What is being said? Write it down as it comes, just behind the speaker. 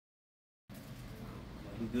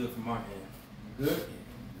We good from our end. Good.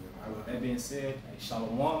 All right, with that being said, hey,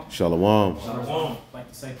 Shalom. Shalom. Shalom. Like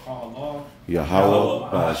to say, call Allah.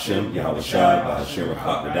 Yahweh, Ba'ashem, Yahweh Shai, Ba'ashem,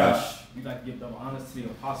 Hakadash. We'd like to give double honors to the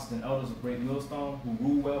apostles and elders of Great Millstone who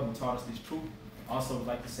rule well, who taught us this truth. Also, would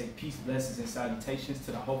like to say peace, blessings, and salutations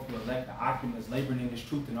to the hopeful elect, the occupants laboring in this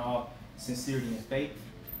truth in all sincerity and faith.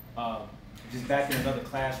 Just back in another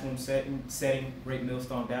classroom setting, Great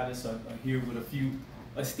Millstone Dallas are here with a few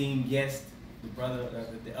esteemed guests. The brother,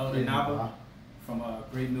 the elder Naba from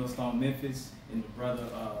Great Millstone Memphis, and the brother,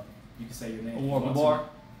 you can say your name. Bar.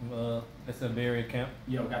 That's a Berea camp.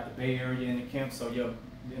 Yo, got the Bay Area in the camp. So, yo,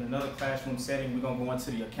 in another classroom setting, we're going to go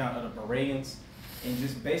into the account of the Bereans and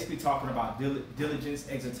just basically talking about diligence,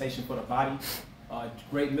 exhortation for the body.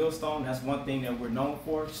 Great Millstone, that's one thing that we're known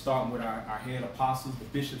for, starting with our head apostles, the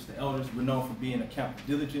bishops, the elders. We're known for being a camp of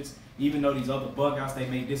diligence. Even though these other bug outs, they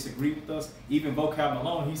may disagree with us. Even Vocab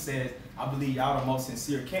Malone, he says, I believe y'all the most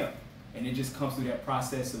sincere camp. And it just comes through that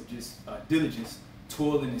process of just diligence,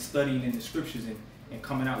 toiling and studying in the scriptures and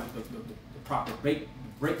coming out with the proper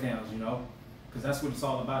breakdowns, you know, because that's what it's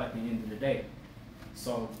all about at the end of the day.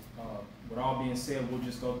 So with all being said, we'll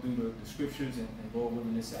just go through the scriptures and Lord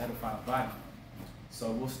willing this to edify the body. So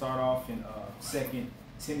we'll start off in 2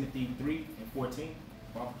 Timothy 3 and 14.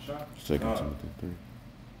 2 Timothy 3.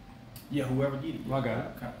 Yeah, whoever did it. I got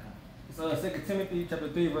it. It's 2 Timothy chapter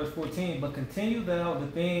 3, verse 14. But continue thou the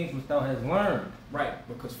things which thou hast learned. Right,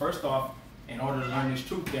 because first off, in order to learn this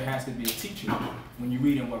truth, there has to be a teacher. When you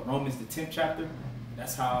read in Romans the 10th chapter,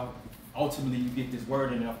 that's how ultimately you get this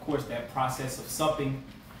word. And of course, that process of supping,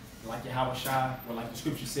 like Yahweh Shai, or like the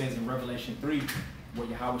scripture says in Revelation 3, where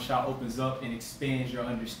Yahweh Shai opens up and expands your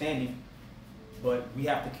understanding. But we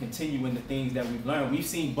have to continue in the things that we've learned. We've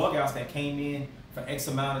seen bug outs that came in for X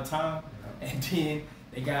amount of time, and then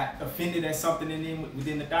they got offended at something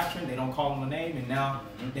within the doctrine. They don't call them a name, and now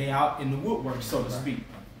they out in the woodwork, so to speak.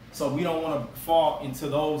 So we don't want to fall into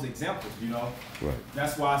those examples, you know. Right.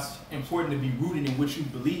 That's why it's important to be rooted in what you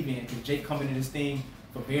believe in. Because Jake coming into this thing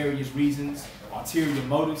for various reasons, ulterior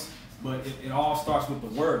motives, but it all starts with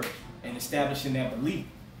the word and establishing that belief.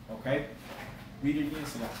 Okay. Read it again.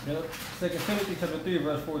 Yep. 2 Timothy chapter 3,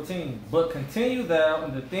 verse 14. But continue thou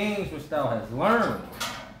in the things which thou hast learned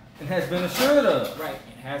and has been assured of. Right,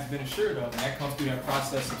 and has been assured of. And that comes through that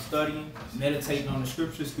process of studying, meditating on the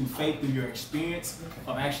scriptures through faith, through your experience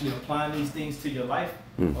of actually applying these things to your life.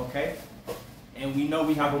 Okay? And we know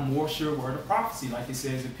we have a more sure word of prophecy, like it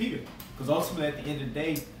says in Peter. Because ultimately, at the end of the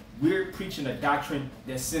day, we're preaching a doctrine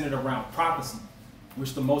that's centered around prophecy,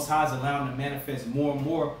 which the Most High is allowing to manifest more and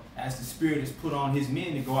more as the Spirit is put on His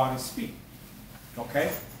men to go out and speak.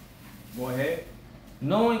 Okay? Go ahead.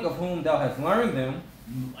 Knowing of whom thou hast learned them.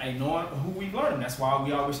 Like knowing who we learned. That's why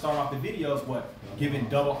we always start off the videos, giving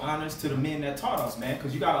double honors to the men that taught us, man.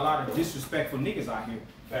 Because you got a lot of disrespectful niggas out here.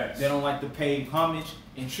 Facts. They don't like to pay homage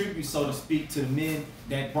and tribute, so to speak, to the men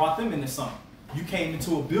that brought them into something. You came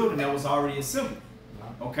into a building that was already assembled.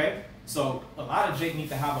 Okay? So a lot of Jake need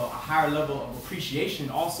to have a higher level of appreciation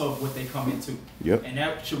also of what they come into. Yep. And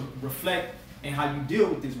that should reflect in how you deal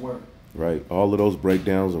with this word. Right. All of those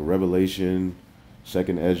breakdowns of Revelation,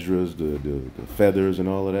 Second Esdras, the feathers and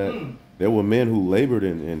all of that. There were men who labored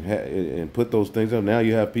and put those things up. Now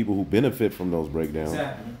you have people who benefit from those breakdowns.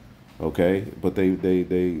 Exactly. Okay, but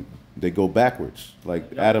they go backwards.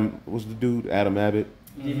 Like Adam, what's the dude? Adam Abbott,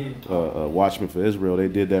 Watchman for Israel. They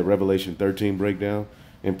did that Revelation 13 breakdown,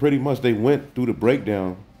 and pretty much they went through the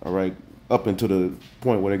breakdown. All right, up until the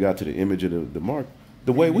point where they got to the image of the mark,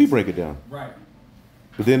 the way we break it down. Right.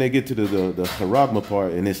 But then they get to the charagma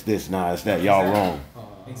part, and it's this, nah, it's that. Y'all wrong.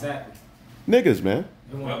 Exactly. Niggas, man.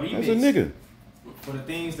 They want a remix. That's a nigga. For the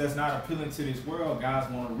things that's not appealing to this world,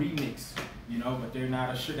 guys want a remix, you know, but they're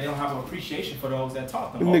not sure. They don't have an appreciation for those that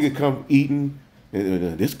taught them. The nigga come eating,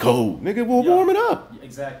 this cold. Nigga, we'll warm it up.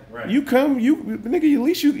 Exactly. Right. You come, nigga, at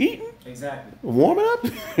least you eating. Exactly. Warm it up.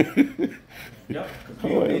 Yep.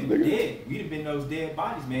 Because we'd have been dead. We'd have been those dead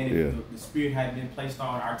bodies, man, if the spirit hadn't been placed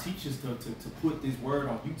on our teachers to put this word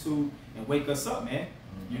on YouTube and wake us up, man.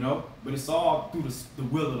 You know, but it's all through the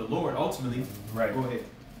will of the Lord, ultimately. Right. Go ahead.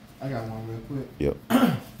 I got one real quick.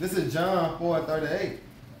 Yep. This is John 4:38.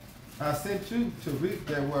 I sent you to reap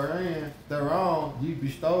that wherein thereon ye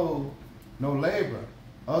bestow no labor.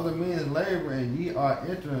 Other men labor, and ye are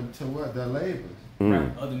entering toward their labors. Right.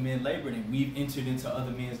 Other men labored, and we've entered into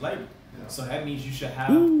other men's labor. Yeah. So that means you should have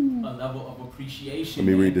a level of appreciation.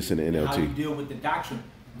 Let me read this in the NLT. How you deal with the doctrine.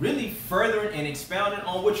 Really furthering and expounding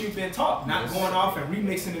on what you've been taught, not going off and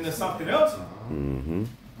remixing into something else.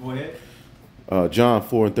 Go ahead. John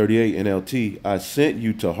 4:38 NLT. I sent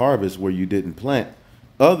you to harvest where you didn't plant.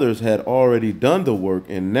 others had already done the work,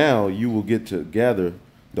 and now you will get to gather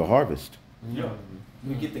the harvest. Yeah,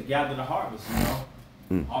 we get to gather the harvest, you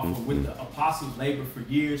know. Off of with the apostles labored for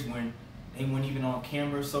years when they weren't even on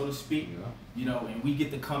camera, so to speak. You know, and we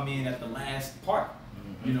get to come in at the last part.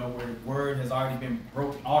 You know, where the word has already been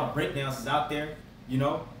broken, all the breakdowns is out there. You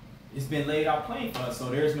know, it's been laid out plain for us, so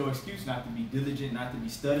there's no excuse not to be diligent, not to be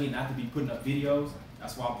studying, not to be putting up videos.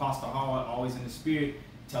 That's why Apostle Hall always in the spirit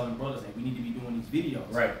telling brothers that we need to be doing these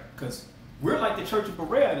videos. Right. Because we're like the Church of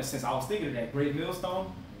Berea in a sense. I was thinking of that great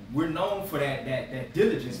millstone. We're known for that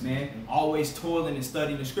diligence, man. Always toiling and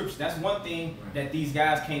studying the scriptures. That's one thing that these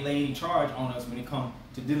guys can't lay any charge on us when it comes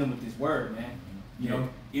to dealing with this word, man. You know,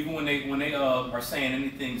 even when they are saying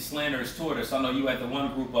anything slanderous toward us. I know you had the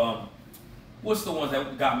one group. What's the ones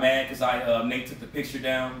that got mad because Nate took the picture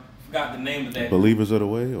down? Forgot the name of that. Believers of the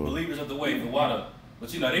Way, or Believers of the Way, the water.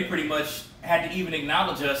 But you know, they pretty much had to even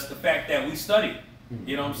acknowledge us the fact that we studied.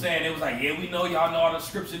 You know what I'm saying? It was like, yeah, we know y'all know all the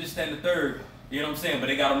scripture, this, that, and the third. You know what I'm saying? But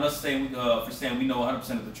they got on us saying for saying we know 100%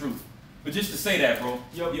 of the truth. But just to say that, bro,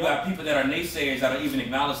 you got people that are naysayers that don't even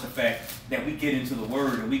acknowledge the fact that we get into the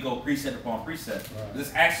word and we go precept upon precept. Right. This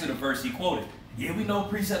is actually the verse he quoted. Yeah, we know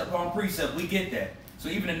precept upon precept. We get that. So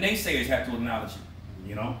even the naysayers have to acknowledge it.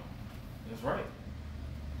 You know? That's right.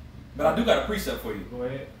 But I do got a precept for you. Go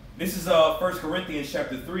ahead. This is 1 Corinthians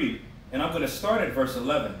chapter 3, and I'm going to start at verse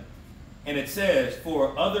 11. And it says,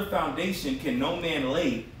 "For other foundation can no man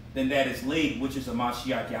lay than that is laid, which is a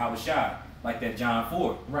Mashiach Yahushua." Like that John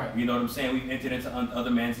 4. Right. You know what I'm saying? We've entered into other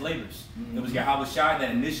man's labors. It was Yahushua that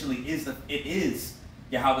initially is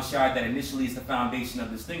Yahushua that initially is the foundation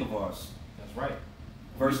of this thing of ours. That's right.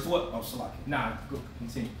 Verse 12. Oh, Salaki. Nah, go,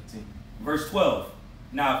 continue. Verse 12.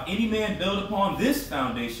 "Now if any man build upon this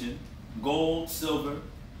foundation, gold, silver,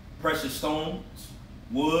 precious stones,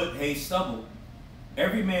 wood, hay, stubble,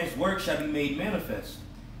 every man's work shall be made manifest.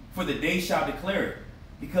 For the day shall declare it,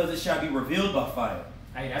 because it shall be revealed by fire."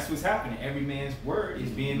 Hey, that's what's happening. Every man's word is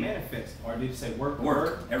being manifest. Or did it say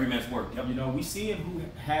work? Every man's work. Yep. You know, we seeing who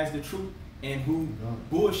has the truth and who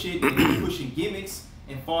bullshit and who pushing gimmicks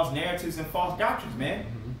and false narratives and false doctrines, man.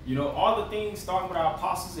 You know, all the things starting with our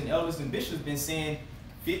apostles and elders and bishops been saying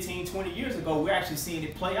 15, 20 years ago, we're actually seeing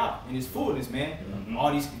it play out in its fullness, man.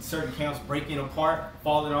 All these certain camps breaking apart,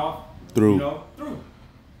 falling off. Through. You know, through.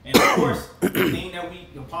 And of course, the thing that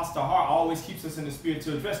Apostle Hart always keeps us in the spirit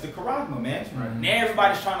to address, the charagma, man. Right. Now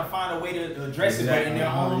everybody's trying to find a way to address it, but in their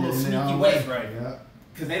own little sneaky way. Right.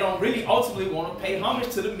 Because they don't really ultimately want to pay homage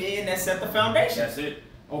to the men that set the foundation. That's it.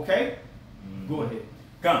 Okay? Go ahead.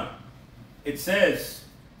 Come. It says,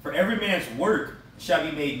 "For every man's work shall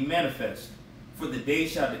be made manifest, for the day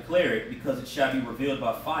shall declare it, because it shall be revealed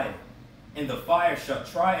by fire. And the fire shall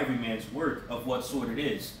try every man's work of what sort it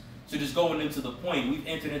is." So just going into the point, we've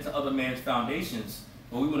entered into other man's foundations,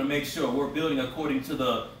 but we want to make sure we're building according to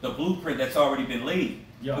the blueprint that's already been laid.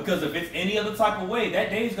 Yep. Because if it's any other type of way,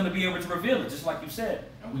 that day is going to be able to reveal it, just like you said.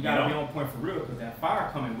 And we got to be on point for real, because that fire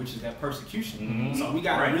coming, which is that persecution. So we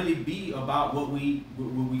got to really be about what we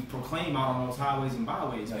proclaim out on those highways and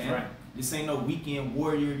byways, that's man. Right. This ain't no weekend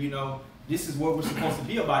warrior, you know. This is what we're supposed to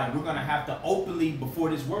be about, and we're going to have to openly, before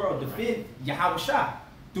this world, defend Yahushua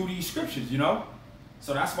through these scriptures, you know.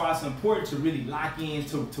 So that's why it's important to really lock in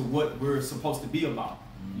to what we're supposed to be about,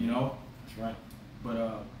 you know? That's right. But,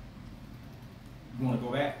 you want to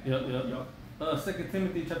go back? Yep. 2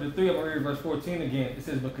 Timothy chapter 3, I'm going to read verse 14 again. It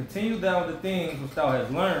says, "But continue thou in the things which thou hast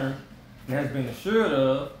learned, and hast been assured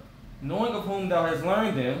of, knowing of whom thou hast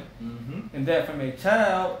learned them, and that from a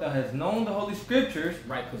child thou hast known the Holy Scriptures."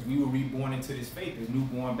 Right, because we were reborn into this faith as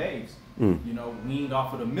newborn babes, you know, weaned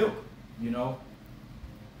off of the milk, you know.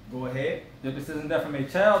 Go ahead. It says, "And that from a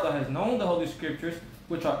child thou hast known the Holy Scriptures,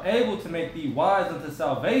 which are able to make thee wise unto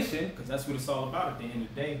salvation." Because that's what it's all about at the end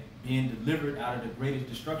of the day, being delivered out of the greatest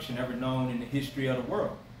destruction ever known in the history of the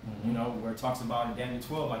world. You know, where it talks about in Daniel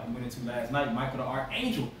 12, like we went into last night, Michael the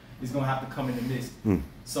Archangel is going to have to come in the midst.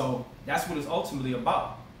 So that's what it's ultimately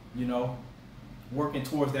about, you know, working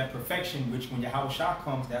towards that perfection, which when Yahushua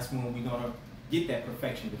comes, that's when we're going to get that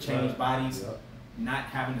perfection, to change bodies, not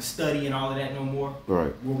having to study and all of that no more.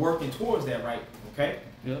 Right. We're working towards that, right? Okay?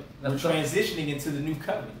 Yep. We're transitioning into the new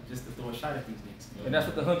covenant, just to throw a shot at these things. And that's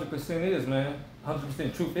what the 100% is, man.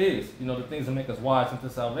 100% truth is, you know, the things that make us wise into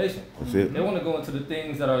salvation. That's it. They want to go into the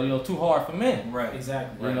things that are, you know, too hard for men. Right.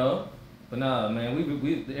 Exactly. You know? But nah, man,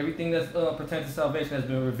 we everything that's pertains to salvation has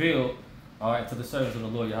been revealed, all right, to the servants of the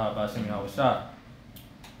Lord Yahweh Hashem Yahushua.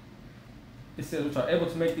 it says, which are able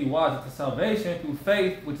to make thee wise unto salvation through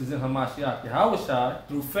faith, which is in Hamashiach Yahushua.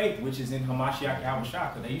 Through faith, which is in Hamashiach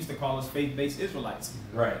Yahushua, because they used to call us faith-based Israelites.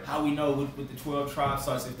 Right. How we know with the 12 tribes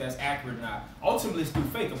starts, if that's accurate or not. Ultimately, it's through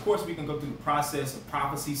faith. Of course, we can go through the process of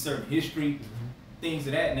prophecy, certain history, things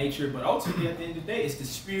of that nature, but ultimately, at the end of the day, it's the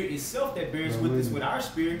Spirit itself that bears witness with our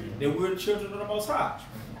spirit that we're the children of the Most High.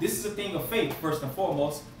 This is a thing of faith, first and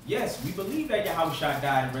foremost. Yes, we believe that Yahushua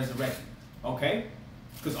died and resurrected, okay?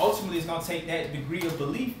 Because ultimately, it's going to take that degree of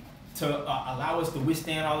belief to allow us to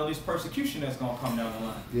withstand all of this persecution that's going to come down the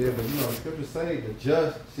line. Yeah, but the scriptures say the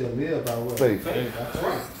just shall live by what? Faith. That's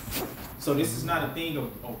right. So this is not a thing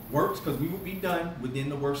of works, because we will be done within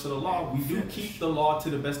the works of the law. We do keep the law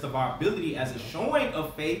to the best of our ability as a showing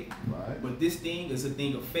of faith, Right. but this thing is a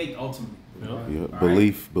thing of faith ultimately. Yeah, All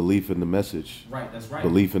belief in the message. Right, that's right.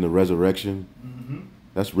 Belief in the resurrection. Mm-hmm.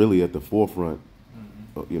 That's really at the forefront.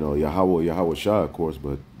 Yahweh Shah, of course,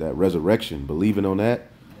 but that resurrection, believing on that,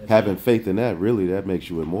 having faith in that, really, that makes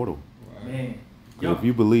you immortal. Man. 'Cause if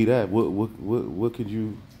you believe that, what could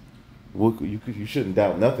you? You shouldn't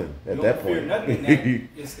doubt nothing at you that don't fear point. nothing that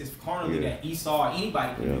it's carnally Yeah. that Esau or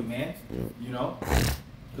anybody can Yeah. do, man. Yeah. You know?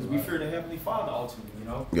 Because we fear the Heavenly Father ultimately, you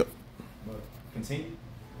know? Yep. But continue.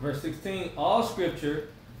 Verse 16, all scripture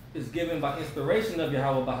is given by inspiration of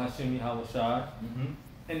Yahweh Bahashim Yahushua, Mm-hmm.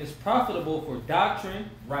 and is profitable for doctrine,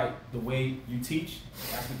 Right, the way you teach,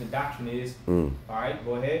 that's what the doctrine is. Mm. All right,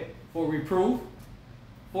 go ahead. for reproof,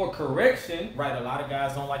 for correction. Right, a lot of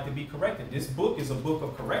guys don't like to be corrected. This book is a book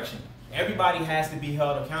of correction. Everybody has to be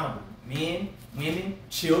held accountable. Men, women,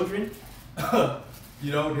 children.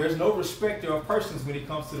 There's no respecter of persons when it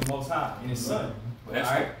comes to the Most High and His Son. Well, that's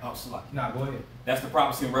All right? Nah, go ahead. That's the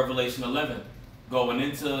prophecy in Revelation 11. Going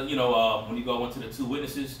into, when you go into the two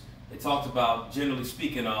witnesses, it talked about, generally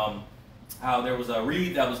speaking, how there was a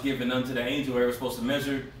reed that was given unto the angel where it was supposed to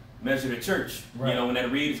measure the church. Right. When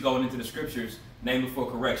that reed is going into the scriptures, namely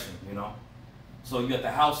for correction, So you got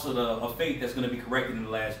the house of faith that's going to be corrected in the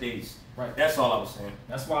last days. Right. That's all I was saying.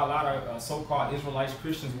 That's why a lot of so-called Israelites,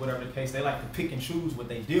 Christians, whatever the case, they like to pick and choose what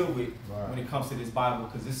they deal with when it comes to this Bible,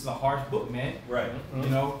 because this is a harsh book, man. Right.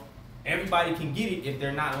 Everybody can get it if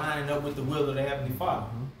they're not lining up with the will of the Heavenly Father.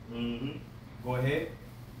 Mm-hmm. Go ahead.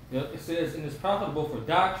 It says, and is profitable for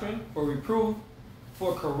doctrine, for reproof,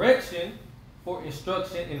 for correction, for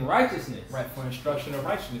instruction in righteousness. Right, for instruction of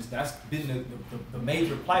righteousness. That's been the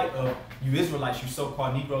major plight of you Israelites, you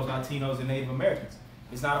so-called Negroes, Latinos, and Native Americans.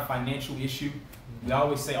 It's not a financial issue. We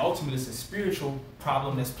always say ultimately it's a spiritual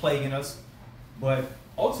problem that's plaguing us, but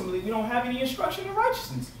ultimately we don't have any instruction in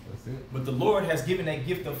righteousness. That's it. But the Lord has given that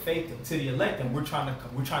gift of faith to the elect, and we're trying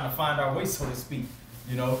to find our way, so to speak,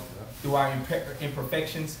 through our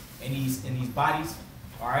imperfections in these bodies.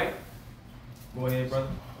 All right, go ahead, brother.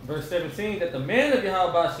 Verse 17, that the man of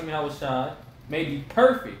Yahweh Bahashim Yahushua may be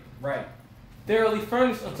perfect, Right. thoroughly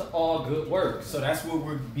furnished unto all good works. So that's what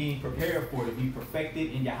we're being prepared for, to be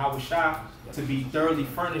perfected in Yahweh Shah, to be thoroughly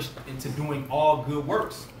furnished into doing all good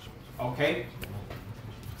works. Okay?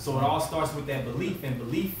 So it all starts with that belief, and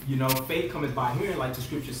belief, faith cometh by hearing, like the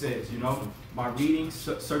scripture says, by reading,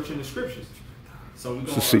 searching the scriptures. So we're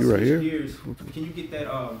going to see right here. Gears. Can you get that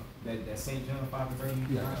that St. John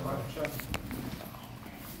 5:30? Yeah.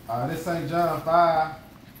 This St. John 5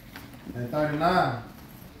 and 39.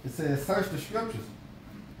 It says, search the scriptures,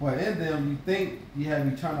 for in them you think you have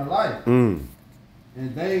eternal life. Mm.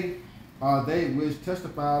 And they are they which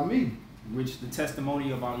testify of me. Which the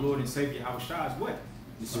testimony of our Lord and Savior Yahushua is what?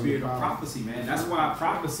 The spirit of prophecy, man. That's why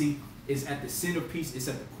prophecy is at the centerpiece, it's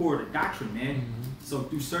at the core of the doctrine, man. Mm-hmm. So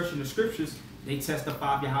through searching the scriptures, they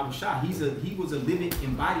testify of Yahushua. He was a living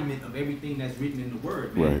embodiment of everything that's written in the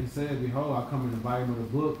word, man. Right. He said, behold, I come in the volume of the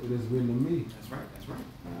book, it is written of me. That's right, that's right.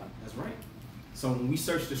 That's right. So when we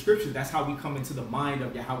search the scriptures, that's how we come into the mind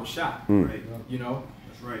of Yahushua. Mm. Right?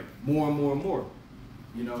 That's right. More and more and more.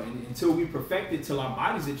 And until we perfect it, till our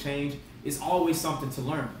bodies are changed, it's always something to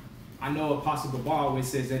learn. I know Apostle Gabar always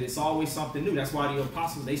says that it's always something new. That's why the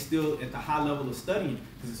apostles, they still at the high level of studying,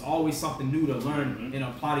 because it's always something new to learn and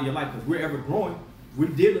apply to your life. Because we're ever growing, we're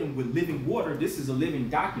dealing with living water. This is a living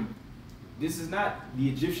document. This is not the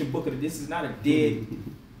Egyptian book of this is not a dead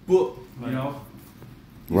book, These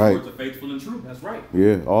Right. words are faithful and true. That's right.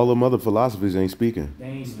 Yeah, all them other philosophies ain't speaking. They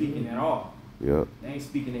ain't speaking at all. Yeah. They ain't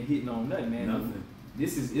speaking and hitting on nothing, man. Nothing.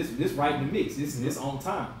 This is right in the mix. This is on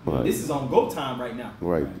time. Right. This is on go time right now.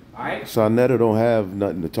 Right. All right. Sonetta don't have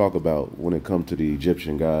nothing to talk about when it comes to the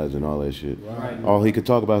Egyptian gods and all that shit. Right. All he could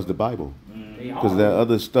talk about is the Bible. They Because are. that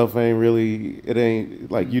other stuff ain't really, it ain't,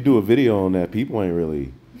 like you do a video on that, people ain't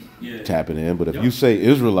really Yeah. tapping in. But if Yup. you say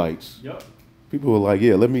Israelites, Yep. People were like,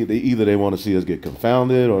 yeah, either they want to see us get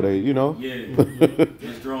confounded or they, you know. Yeah.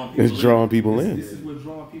 It's drawing people in. This is what's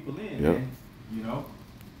drawing people in, Yep. man. You know?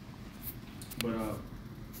 But,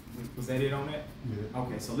 was that it on that? Yeah.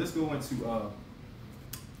 Okay, so let's go into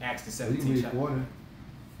Acts the You can 17th read chapter. 40.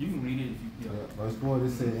 You can read it if you Verse 40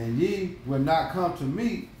 said, and ye will not come to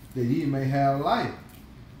me that ye may have life.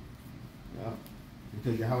 Yeah.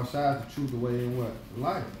 Because Yahweh Shai is the truth, the way, and what?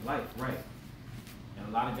 Life. life, right. And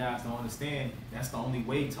a lot of guys don't understand that's the only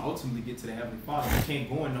way to ultimately get to the Heavenly Father. You can't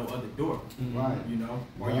go in no other door. Right. You know,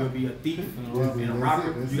 or Yeah. you'll be a thief That's and a it,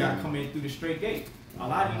 robber. that's You gotta it. come in through the straight gate. A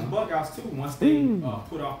lot of these bug outs too, once they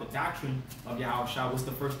put off the doctrine of Yahweh Shai, what's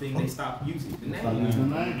the first thing they stop using? The Stop name. using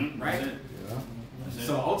the name. Right? That's it. Yeah. That's it.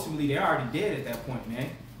 So ultimately, they're already dead at that point, man.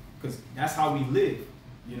 Because that's how we live,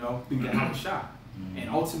 you know, through Yahweh Shai. And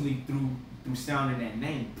ultimately through sounding that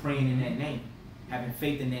name, praying in that name, having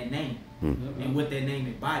faith in that name, and what that name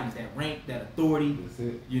embodies, that rank, that authority, That's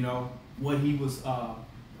it. you know, what he was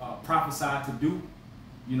prophesied to do,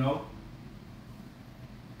 you know.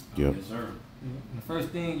 Yep. Yes, sir. And the first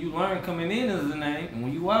thing you learn coming in is the name, and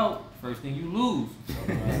when you out, first thing you lose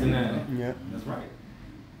is the name. Yeah. That's right.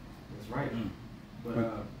 That's right. Mm. But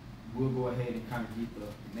we'll go ahead and kind of get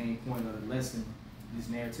the main point of the lesson, this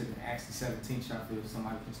narrative in Acts the 17th chapter, if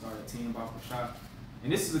somebody can start at 10 about Rashad.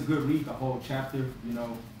 And this is a good read, the whole chapter, you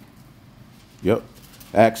know. Yep.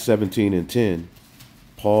 Acts 17 and 10,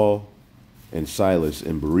 Paul and Silas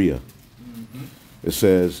in Berea. It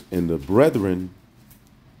says, and the brethren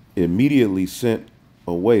immediately sent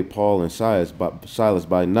away Paul and Silas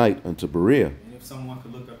by night unto Berea. And if someone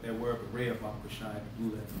could look up that word Berea about Rashad, the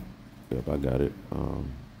blue letter. Yep, I got it.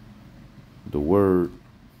 The word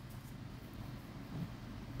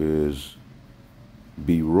is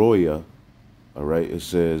Berea. All right. It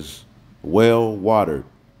says, well watered,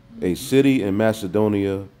 a city in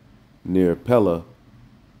Macedonia near Pella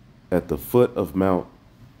at the foot of Mount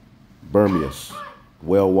Bermius.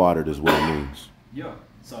 Well watered is what it means. Yeah.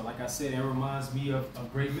 So like I said, it reminds me of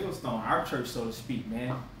Great Millstone, our church, so to speak,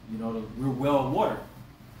 man. You know, we're well watered.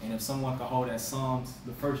 And if someone could hold that Psalms,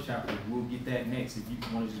 the first chapter, we'll get that next. If you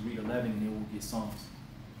want to just read 11, and then we'll get Psalms.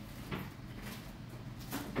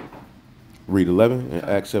 Read 11 and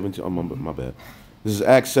Acts 17. Oh, my bad. This is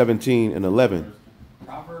Acts 17 and 11.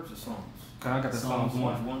 Proverbs or Psalms? I got the Psalms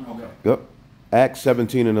 1. One. Okay. Yep. Acts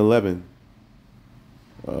 17 and 11.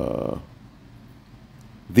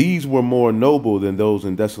 These were more noble than those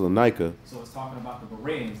in Thessalonica. So it's talking about the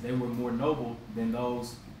Bereans. They were more noble than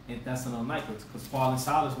those in Thessalonica, because Paul and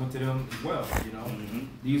Silas went to them as well, you know.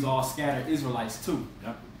 These all scattered Israelites too.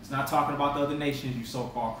 Yep. It's not talking about the other nations, you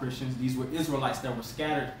so-called Christians. These were Israelites that were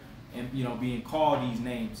scattered and, you know, being called these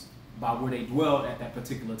names by where they dwelled at that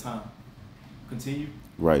particular time. Continue.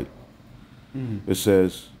 Right. It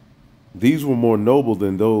says, these were more noble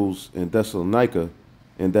than those in Thessalonica,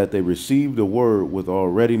 in that they received the word with all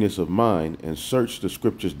readiness of mind and searched the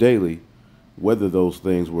scriptures daily, whether those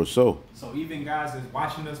things were so. So even guys that's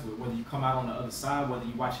watching us, whether you come out on the other side, whether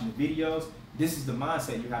you're watching the videos, this is the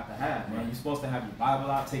mindset you have to have, man. You're supposed to have your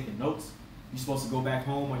Bible out, taking notes. You're supposed to go back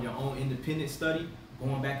home on your own independent study,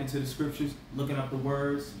 going back into the scriptures, looking up the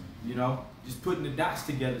words, you know, just putting the dots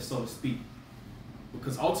together, so to speak.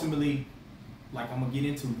 Because ultimately, like I'm going to get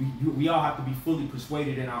into, we all have to be fully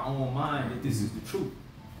persuaded in our own mind that this is the truth,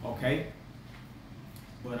 okay?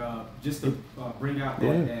 But just to bring out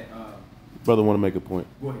that Brother want to make a point.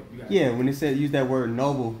 go ahead. You got it. Yeah, when it said use that word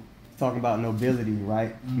noble, it's talking about nobility,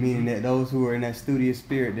 right? Meaning that those who are in that studious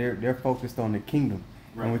spirit, they're focused on the kingdom.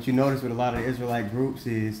 Right. And what you notice with a lot of the Israelite groups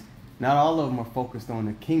is not all of them are focused on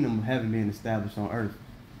the kingdom of heaven being established on earth.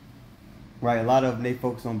 Right? A lot of them, they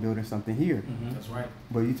focus on building something here. That's right.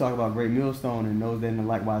 But you talk about Great Millstone and those that in the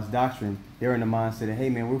likewise doctrine, they're in the mindset that, hey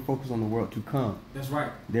man, we're focused on the world to come. That's right.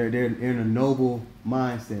 They're in a noble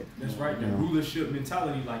mindset. That's right. The Yeah. rulership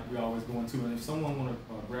mentality, like we always go into. And if someone want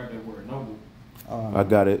to grab that word noble, I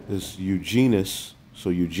got it. It's Eugenus. So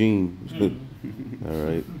Eugene. All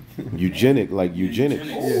right. Eugenic, like eugenics.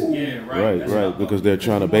 Yeah, right. Right, That's what I right. thought. Because they're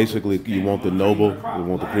trying to basically, you want the noble, you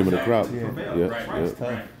want the cream of the crop. To prevail. Yeah, That's yeah. right.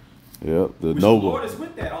 Right. Yep, the Which noble. the Lord is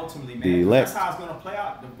with that ultimately, man. The elect. That's how it's going to play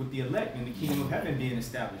out with the elect and the kingdom of heaven being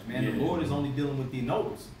established, man. The Yeah. Lord is only dealing with the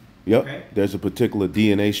nobles. Yep. Okay. There's a particular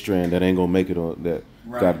DNA strand that ain't gonna make it on that.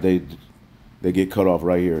 Right. Got they get cut off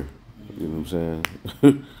right here. You know what I'm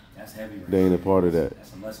saying? That's heavy. Right They ain't a there. part of that.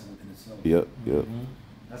 That's a lesson within itself. Yep, yep.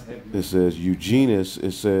 That's heavy. It says Eugenus.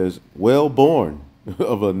 It says well born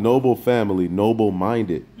of a noble family, noble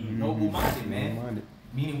minded. Noble-minded, man. Noble-minded.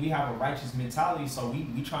 Meaning we have a righteous mentality, so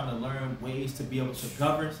we trying to learn ways to be able to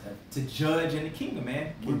govern, to judge in the kingdom,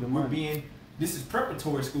 man. We're being, this is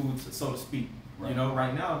preparatory school, so to speak. You know,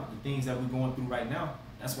 right now, the things that we're going through right now,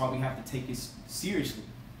 that's why we have to take it seriously.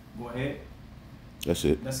 Go ahead. That's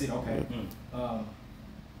it. That's it, okay.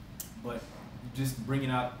 But just bringing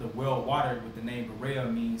out the well watered with the name Berea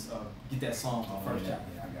means get that song first chapter.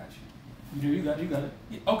 Yeah, I got you. You got it.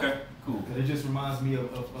 Yeah, okay, cool. Because it just reminds me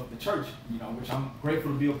of the church, you know, which I'm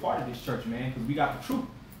grateful to be a part of this church, man, because we got the truth.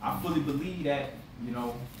 I fully believe that, you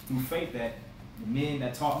know, through faith, that the men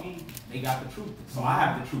that taught me, they got the truth. So I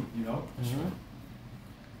have the truth, you know.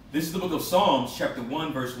 This is the book of Psalms, chapter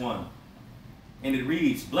 1, verse 1. And it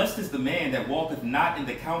reads, "Blessed is the man that walketh not in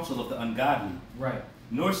the counsel of the ungodly, Right.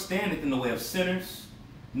 nor standeth in the way of sinners,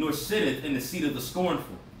 nor sitteth in the seat of the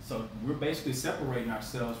scornful." So we're basically separating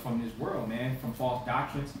ourselves from this world, man, from false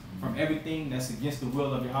doctrines, from everything that's against the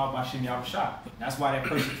will of Yahweh Hashem Yahushua. That's why that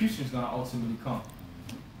persecution is going to ultimately come.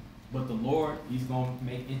 But the Lord, he's going to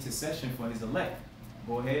make intercession for his elect.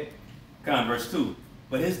 Go ahead. Come on, verse 2.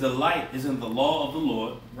 "But his delight is in the law of the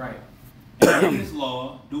Lord, Right. and in his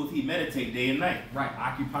law doeth he meditate day and night." Right.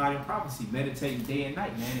 Occupied in prophecy, meditating day and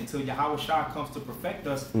night, man, until Yahweh Shah comes to perfect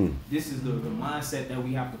us. This is the mindset that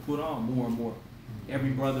we have to put on more and more.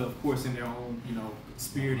 Every brother, of course, in their own, you know,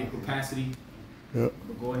 spirit and capacity. Yep.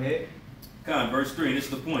 But go ahead. Come on, verse 3, and this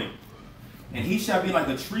is the point. "And he shall be like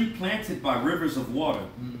a tree planted by rivers of water,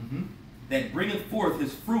 that bringeth forth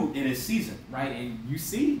his fruit in his season." Right, and you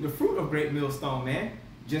see the fruit of Great Millstone, man,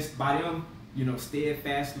 just by them, you know,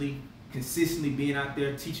 steadfastly, consistently being out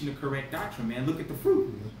there teaching the correct doctrine, man. Look at the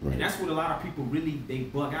fruit. Right. And that's what a lot of people really, they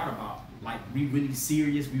bug out about. Like, we really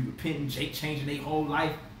serious, we repenting, changing their whole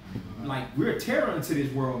life. Like, we're a terror into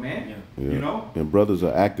this world, man. Yeah. Yeah. You know? And brothers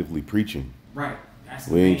are actively preaching. Right. That's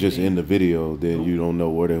the We ain't main just thing. in the video, then Nope. you don't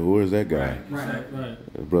know who is that guy. Right.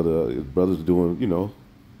 Right. Brothers doing, you know.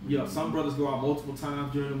 Yeah, some brothers go out multiple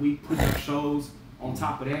times during the week, putting up shows. On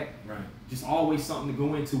top of that, Right. just always something to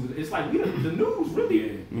go into. It's like we the news,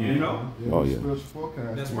 really. Yeah. You know? Oh, yeah. Spiritual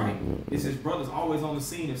forecast. That's right. It's his brothers always on the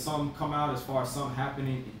scene. If something come out as far as something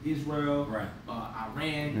happening in Israel, Right.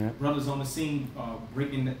 Iran, Yeah. brothers on the scene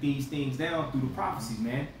breaking these things down through the prophecies,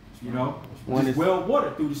 man. You know, One just is- well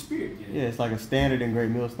watered through the spirit. Yeah, it's like a standard in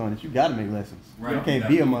Great Millstone that you got to make lessons. Right. You can't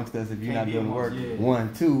be amongst us if you're Can't not be doing the work. amongst- yeah.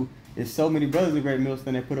 One, two, it's so many brothers in Great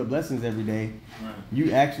Millstone that put up lessons every day. Right.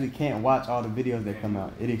 You actually can't watch all the videos that come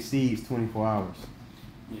out. It exceeds 24 hours.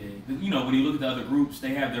 Yeah. You know, when you look at the other groups, they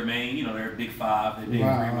have their main, you know, their big five, their big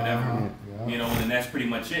Right. three, whatever. Yeah. You know, and that's pretty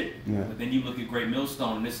much it. Yeah. But then you look at Great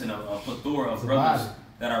Millstone, and it's in a plethora of It's a brothers body.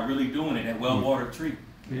 that are really doing it, that well-watered tree.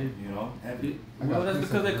 Yeah. You know, have it. Well, that's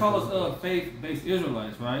because they call us faith-based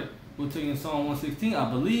Israelites, right? We'll tell you in Psalm 116, "I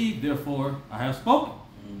believe, therefore I have spoken."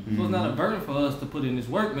 So it's not a burden for us to put in this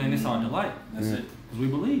work, man. It's our delight. That's Yeah. it. Because we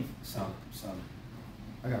believe. Solid, solid.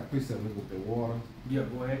 I got a precept with the water. Yeah,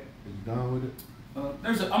 go ahead. Is you done with it? I'm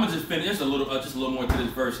gonna just finish. There's just a little more to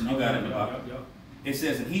this verse, and you got it. Yep. It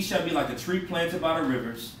says, "And he shall be like a tree planted by the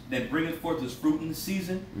rivers, that bringeth forth his fruit in the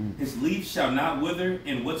season. His leaf shall not wither,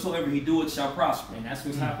 and whatsoever he doeth shall prosper." And that's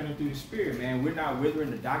what's happening through the spirit, man. We're not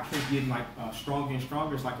withering. The doctrine's getting like stronger and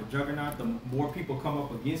stronger. It's like a juggernaut. The more people come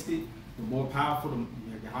up against it, the more powerful.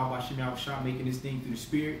 How about Shemel Shah making this thing through the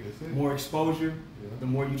spirit? That's it. More exposure. Yeah. The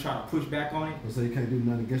more you try to push back on it. So you can't do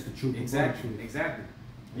nothing against the truth. Exactly.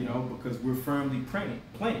 You know, because we're firmly planted.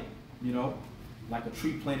 You know, like a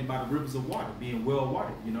tree planted by the rivers of water, being well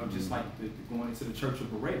watered. You know, just like going into the church of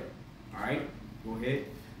Berea. All right, go ahead.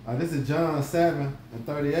 This is John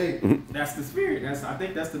 7:38. That's the spirit. I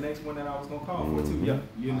think that's the next one that I was gonna call for too. Yeah,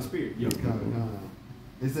 you in the spirit. Yeah.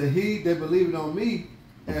 It said, "He that believeth on me,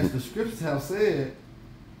 as the scriptures have said,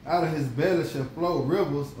 out of his belly shall flow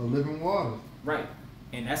rivers of living water." Right.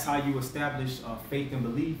 And that's how you establish faith and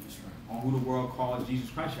belief on who the world calls Jesus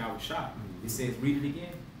Christ, Yahweh Shah. It says, read it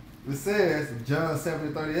again. It says, John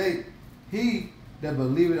 7:38, "He that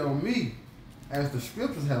believeth on me, as the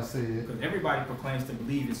scriptures have said." Because everybody proclaims to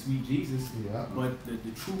believe in sweet Jesus. Yeah. But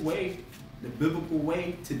the true way, the biblical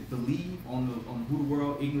way to believe on who the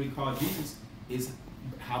world ignorantly calls Jesus is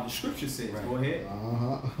how the scripture says. Right. Go ahead.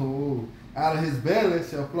 Oh, out of his belly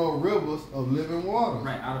shall flow rivers of living water.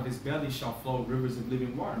 Right. Out of his belly shall flow rivers of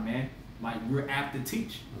living water, man. Like we're apt to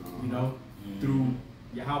teach, you know, through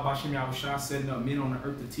Yahweh Hashem Yahushua setting up men on the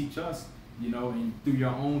earth to teach us, you know, and through your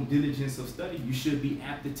own diligence of study, you should be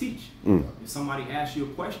apt to teach. If somebody asks you a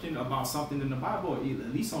question about something in the Bible,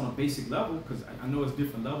 at least on a basic level, because I know it's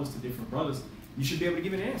different levels to different brothers, you should be able to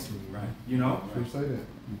give an answer. Right. You know? Who say that?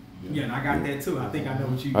 Yeah, and I got that too. I think I know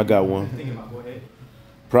what you. I got one. Thinking about. Go ahead.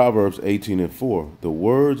 Proverbs 18:4. The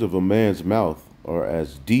words of a man's mouth are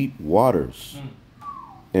as deep waters,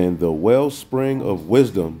 and the wellspring of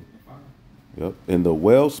wisdom. Yep. And the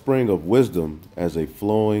wellspring of wisdom as a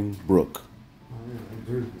flowing brook.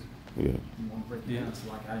 Yeah. You want to break it down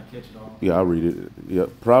so I didn't catch it all? Yeah, I'll read it. Yeah.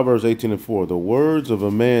 Proverbs 18:4. The words of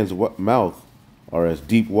a man's mouth are as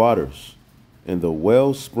deep waters, and the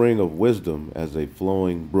wellspring of wisdom as a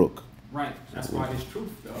flowing brook. Right. That's why it's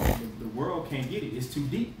truth. The world can't get it. It's too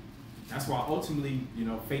deep. That's why ultimately,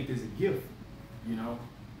 faith is a gift.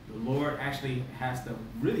 The Lord actually has to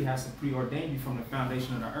preordain you from the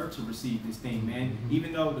foundation of the earth to receive this thing, man.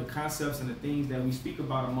 Even though the concepts and the things that we speak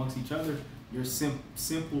about amongst each other, you're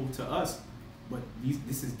simple to us, but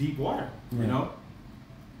this is deep water,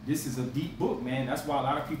 This is a deep book, man. That's why a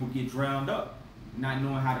lot of people get drowned up, not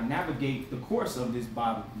knowing how to navigate the course of this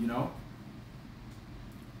Bible,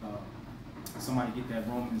 Somebody get that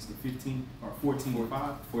Romans the 15 or 14 and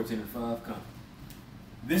 5. 14 and 5, come.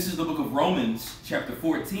 This is the book of Romans, chapter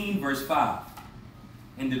 14, verse 5.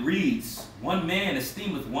 And it reads, one man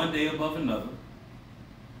esteemeth one day above another,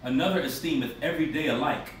 another esteemeth every day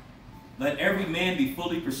alike. Let every man be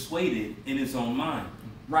fully persuaded in his own mind.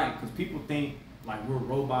 Right, because people think like we're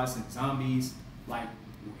robots and zombies, like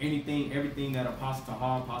everything that Apostle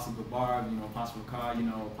Tahar, Apostle Gabar, Apostle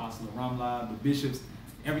Rakar, Apostle Ramla, the bishops,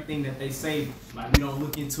 everything that they say, like we don't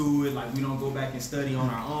look into it, like we don't go back and study on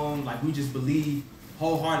our own, like we just believe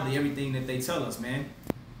wholeheartedly everything that they tell us, man.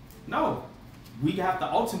 No, we have to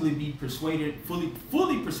ultimately be persuaded,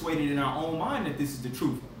 fully persuaded in our own mind that this is the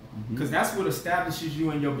truth. Because that's what establishes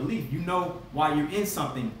you in your belief. You know why you're in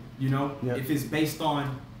something, if it's based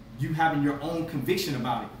on you having your own conviction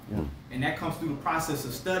about it. Yep. And that comes through the process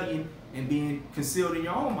of studying and being concealed in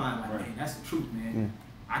your own mind. Like, man, that's the truth, man. Yeah.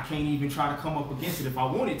 I can't even try to come up against it if I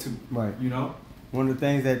wanted to. Right. One of the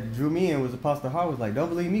things that drew me in was Apostle Hart was like, don't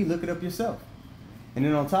believe me, look it up yourself. And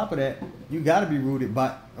then on top of that, you got to be rooted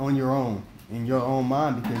on your own, in your own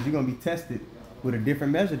mind, because you're going to be tested with a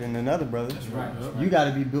different measure than another brother. That's right. You got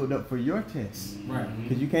to be built up for your test. Right.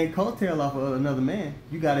 Because you can't coattail off of another man.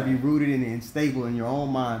 You got to be rooted and stable in your own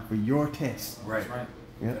mind for your test. Right. That's right.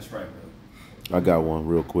 Yep. That's right, brother. I got one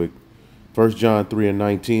real quick. 1 John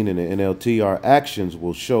 3:19 in the NLT. Our actions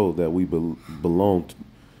will show that we belong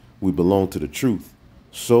to the truth.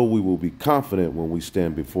 So we will be confident when we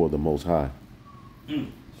stand before the Most High. That's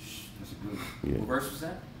a good one. Yeah. What verse was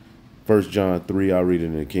that? 1 John 3, I'll read it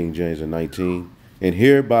in the King James in 19. And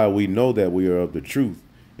hereby we know that we are of the truth,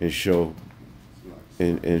 and shall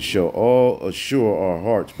all assure our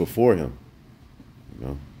hearts before him.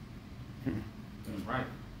 That's right.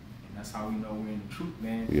 And that's how we know we're in the truth,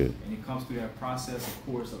 man. Yeah. And it comes through that process, of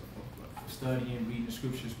course, of studying, reading the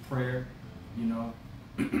scriptures, prayer,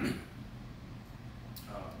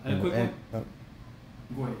 Hey, quick one.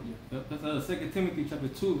 Go ahead, yeah. That's 2 Timothy chapter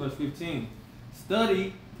 2, verse 15.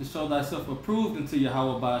 Study to show thyself approved unto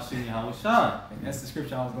Yahweh Ba'ashem Yahweh Shai. And that's the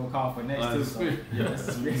scripture I was going to call for next, too. So. Yeah, that's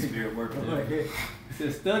the spirit working. Go ahead. It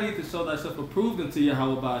says, study to show thyself approved unto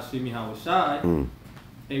Yahweh Ba'ashem Yahweh Shai,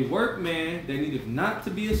 a workman that needeth not to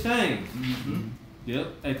be ashamed. Mm-hmm.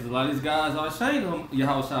 Yep, because a lot of these guys are ashamed of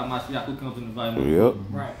Yahweh Shai Mashiach who comes in the Bible. Yep.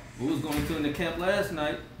 Right. We was going to in the camp last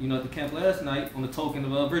night, on the token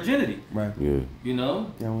of virginity. Right. Yeah. Yeah,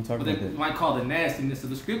 I want to talk But about they that. might call the nastiness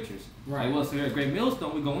of the scriptures. Right. Like, well, so here at Great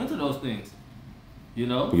Millstone, we go into those things.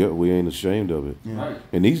 Yeah, we ain't ashamed of it. Yeah. Right.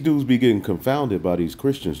 And these dudes be getting confounded by these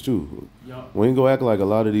Christians too. Yup. We ain't gonna act like a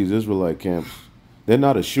lot of these Israelite camps. They're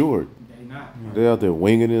not assured. They not. They're out there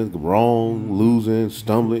winging it, wrong, losing,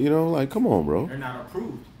 stumbling. Like, come on, bro. They're not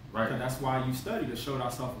approved. Right. So that's why you study to show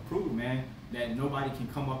thyself approved, man. That nobody can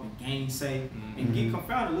come up and gainsay and get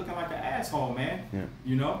confounded looking like an asshole, man.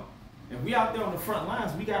 Yeah. If we out there on the front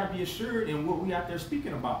lines, we gotta be assured in what we out there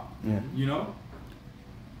speaking about. Yeah.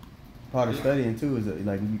 Part of studying too is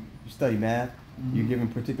like you study math, you're given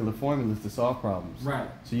particular formulas to solve problems. Right.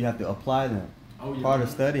 So you have to apply them. Oh, yeah. Part of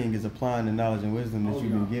studying is applying the knowledge and wisdom that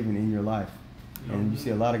you've been given in your life. And you see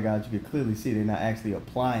a lot of guys, you can clearly see they're not actually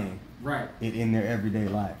applying it in their everyday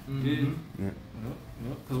life. Mm-hmm. Yeah.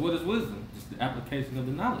 Because what is wisdom? Just the application of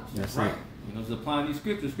the knowledge. That's Right. it. Just applying these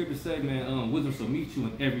scriptures. Scriptures say, man, wisdom shall meet you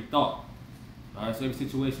in every thought. All right, so every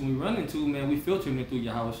situation we run into, man, we filter it through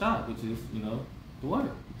Yahweh Shai, which is, the word.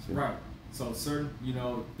 Right. So certain,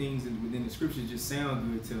 things within the scriptures just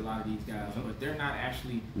sound good to a lot of these guys, but they're not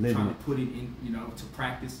actually trying to put it in, to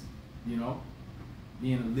practice, being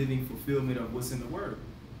a living fulfillment of what's in the word.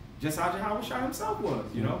 Just how Yahweh Shai himself was,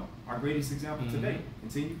 our greatest example today.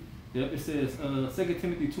 Continue. Yep, it says, 2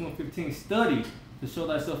 Timothy 2:15, study to show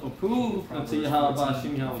thyself approved unto Yahweh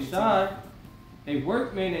Ba'ashem Yahweh Shai, a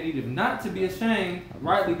workman that needeth not to be ashamed,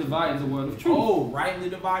 rightly dividing the word of truth. Oh, rightly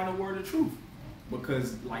dividing the word of truth.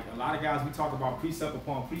 Because like a lot of guys, we talk about precept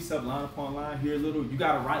upon precept, line upon line, here a little. You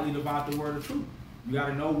got to rightly divide the word of truth. You got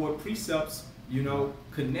to know what precepts, you know,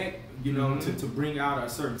 connect, you know, to bring out a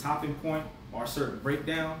certain topping point or a certain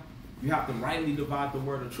breakdown. You have to rightly divide the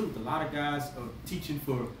word of truth. A lot of guys are teaching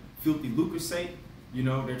for filthy lucre's sake. You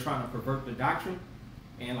know, they're trying to pervert the doctrine.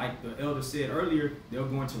 And like the elder said earlier, they'll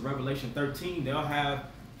go into Revelation 13. They'll have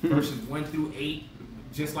verses 1 through 8,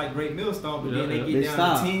 just like Great Millstone, but then they get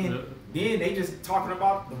down to 10. Then they just talking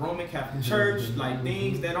about the Roman Catholic Church, like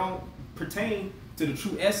things that don't pertain to the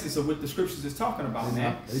true essence of what the scriptures is talking about,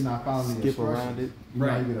 man. They're not following the Skip around it. You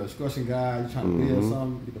know, you get an excursion guide, you're trying to build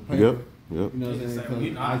something, get the paper. Yep. You know what I'm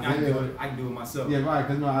saying? I can do it myself. Yeah, right,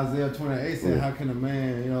 because you know, Isaiah 28 said, how can a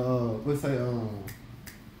man, you know,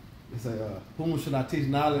 whom should I teach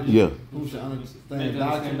knowledge? Yeah. Whom should I understand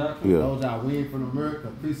doctrine? Yeah. Those are weaned from the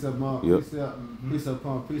milk, precept upon precept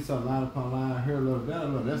upon precept, line upon line, here a little, there a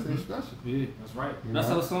little. That's the instruction. Yeah, that's right. That's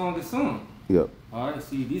how the song is sung. Yep. All right,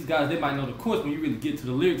 see, these guys, they might know the chorus. When you really get to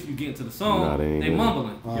the lyrics, you get into the song, Nah, they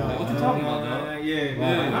mumbling. Like, what you talking about, dog?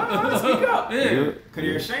 Yeah. Speak up. Yeah. Because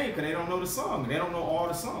they're ashamed because they don't know the song. They don't know all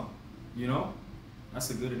the song. You know? That's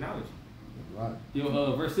a good analogy. Right.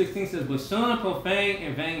 Yo, verse 16 says, but shun profane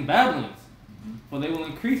and vain babblings, for they will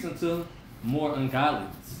increase into more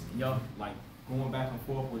ungodliness. Yo, like going back and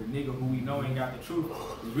forth with a nigga who we know ain't got the truth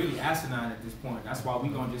is really asinine at this point. That's why we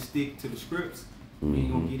gonna just stick to the scripts. We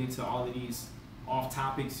ain't gonna get into all of these off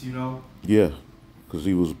topics, you know. Yeah, because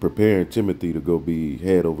he was preparing Timothy to go be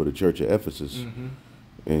head over the church of Ephesus,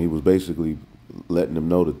 and he was basically letting them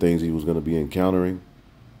know the things he was going to be encountering,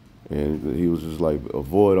 and he was just like,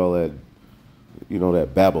 avoid all that, you know,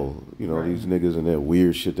 that babble, you know, these niggas and that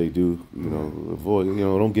weird shit they do, you know, avoid, you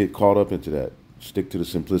know, don't get caught up into that. Stick to the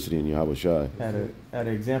simplicity in Yahweh Shai. Had an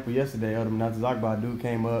example yesterday. Elder Natazakba dude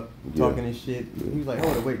came up talking his shit. He was like,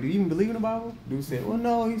 "Hold on, wait, do you even believe in the Bible?" Dude said, "Well,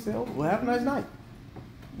 no." He said, "Oh, well, have a nice night.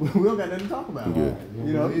 We don't got nothing to talk about." Yeah.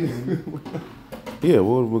 You know. Yeah,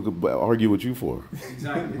 what would argue with you for?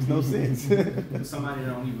 Exactly. Makes no sense. Somebody that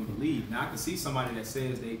don't even believe. Now I can see somebody that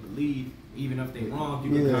says they believe, even if they wrong, you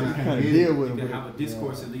can kind of deal with you them. can have a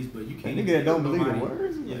discourse at least, but you can't. Nigga that don't believe the nobody.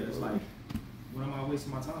 words. Yeah, it's like, what am I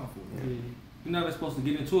wasting my time for? Yeah. You're not supposed to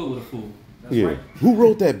get into it with a fool. That's Yeah. right. Who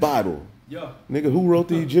wrote that Bible? Yeah. Nigga, who wrote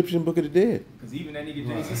the Egyptian Book of the Dead? Because even that nigga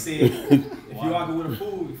Jason said, if you argue with a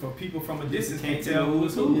fool, for people from a distance can't tell who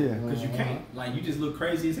is who. Yeah. Because you can't. Like, you just look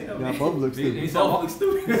crazy as hell. Y'all Man. both look He stupid. said, Both look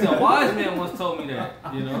stupid. he said, a wise man once told me that,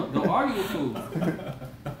 you know, don't argue with fools.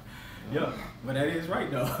 Yeah, but that is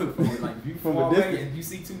right though. Like if you From far a away distance. and you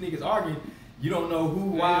see two niggas arguing, you don't know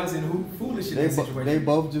who wise and who foolish in They, that situation. they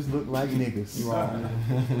both just look like niggas.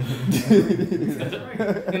 That's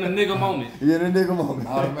right. In a nigga moment. Yeah, the nigga moment.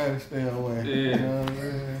 Automatic stay away. Yeah. You know what I'm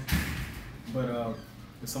saying? But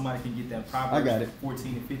if somebody can get that Proverbs I got it.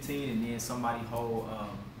 14 and 15, and then somebody hold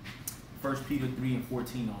 1 Peter 3 and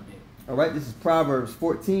 14 on that. All right, this is Proverbs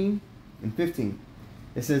 14 and 15.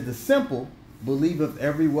 It says, "The simple believeth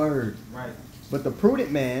every word, Right. but the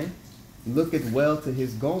prudent man looketh well to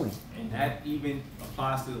his going." And that even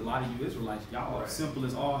applies to a lot of you Israelites. Y'all are simple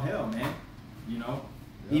as all hell, man. You know,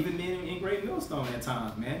 even men in Great Millstone at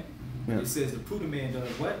times, man. Yeah. It says the prudent man does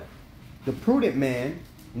what? The prudent man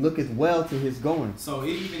looketh well to his going. So it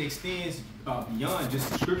even extends beyond just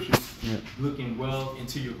the scriptures, Yeah. looking well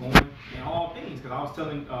into your going in all things. Because I was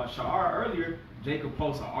telling Sha'ar earlier, Jacob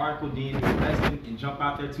posts an article, then you invest in and jump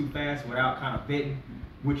out there too fast without kind of betting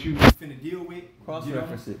what you finna deal with.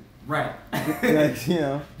 Cross-reference it. Right. Like, you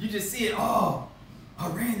know. You just see it, oh,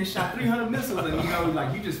 Iran just shot 300 missiles, and you know,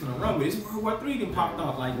 like, you just finna run with it. It's World War III then popped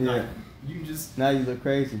off. Like you just, Now you look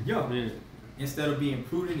crazy. instead of being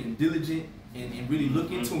prudent and diligent and really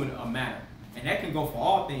look into a matter. And that can go for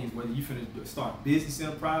all things, whether you finna start a business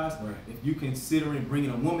enterprise, if you considering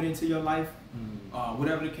bringing a woman into your life,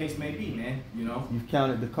 whatever the case may be, man, you know. You've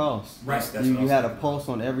counted the cost. Right. You had a pulse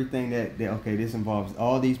on everything that okay, this involves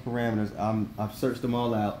all these parameters. I've searched them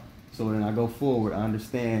all out. So when I go forward, I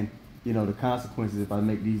understand, you know, the consequences if I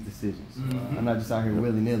make these decisions. I'm not just out here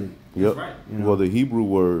willy-nilly. Yep. right. You know? Well, the Hebrew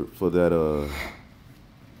word for that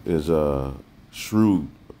is shrewd,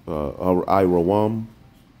 irawam.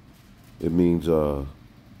 It means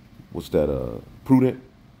what's that? Prudent.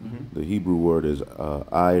 The Hebrew word is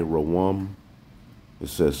irawam. It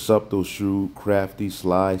says subtle, shrewd, crafty,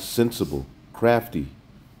 sly, sensible, crafty.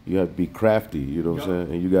 You have to be crafty. You know what I'm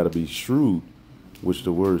saying? And you got to be shrewd, which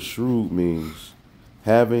the word shrewd means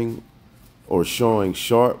having or showing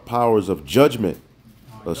sharp powers of judgment,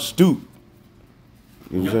 astute.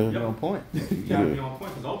 You know what I'm saying? You're on point. You gotta be on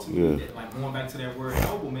point, because ultimately, like going back to that word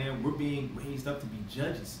noble, man, we're being raised up to be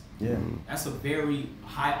judges. Yeah. That's a very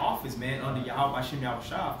high office, man, under Yahweh Hashem Yahweh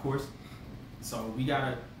Shai, of course. So we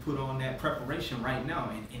gotta put on that preparation right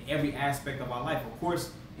now in every aspect of our life. Of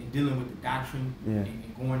course, in dealing with the doctrine Yeah.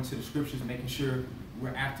 and going to the scriptures, making sure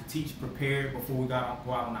we're apt to teach, prepared before we go out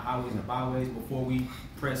on the highways and the byways, before we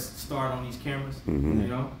press start on these cameras. Mhm. You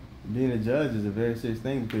know. Being a judge is a very serious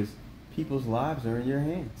thing because people's lives are in your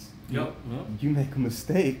hands. Yep. If you make a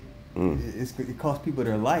mistake, it costs people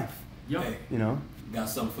their life. Yep. Hey, You know. got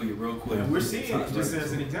something for you real quick. And we're seeing, just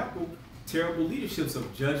as an example, terrible leaderships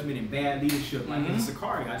of judgment and bad leadership, like in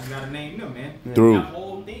Sakari. I just gotta name them, man. Yeah. True. That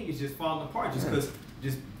whole thing is just falling apart just because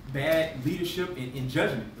just bad leadership and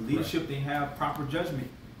judgment. The leadership didn't have proper judgment.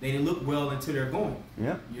 They didn't look well until they're going.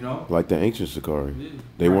 Yeah. You know. Like the ancient Sakari. Yeah.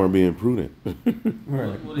 They weren't being prudent.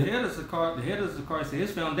 Right. Well, the head of Zakar said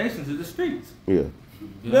his foundations are the streets. Yeah.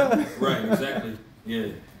 Yeah. Right, exactly. Yeah.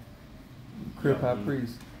 Crip high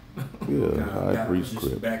priest. Yeah. High priest just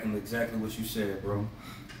crib. backing exactly what you said, bro.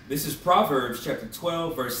 This is Proverbs chapter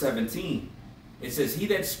 12, verse 17. It says, "He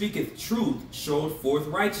that speaketh truth showeth forth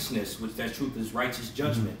righteousness," which that truth is righteous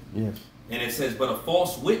judgment. Yes. And it says, "But a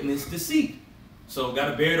false witness deceit." So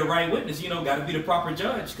got to bear the right witness, got to be the proper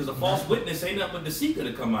judge, because a false witness ain't nothing but deceit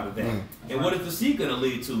gonna come out of that. And what is deceit gonna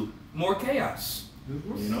lead to? More chaos.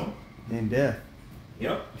 And death.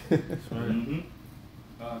 Yep. Mm-hmm.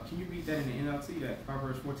 Can you read that in the NLT? That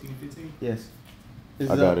Proverbs 14 and 15. Yes.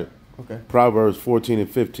 I got it. Okay. Proverbs 14 and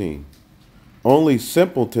 15. Only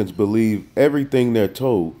simpletons believe everything they're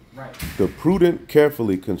told. Right. The prudent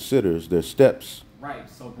carefully considers their steps. Right.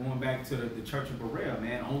 So going back to the Church of Berea,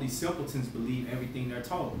 man, only simpletons believe everything they're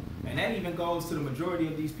told, and that even goes to the majority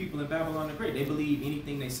of these people in Babylon the Great. They believe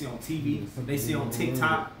anything they see on TV, they see on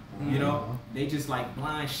TikTok. They just like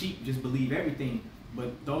blind sheep, just believe everything.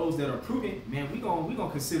 But those that are prudent, man, we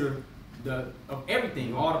gonna consider of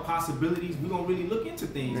everything, all the possibilities. We gonna really look into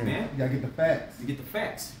things, man. You gotta get the facts. To get the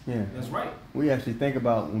facts. Yeah. That's right. We actually think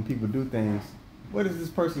about when people do things, what is this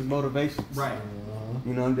person's motivations? Right.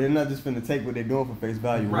 You know, they're not just finna take what they're doing for face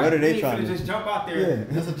value. Right. What are We they ain't trying finna to just jump out there?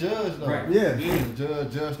 Yeah. It's a judge though. Right. Yeah. The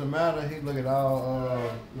judge the matter. He look at all,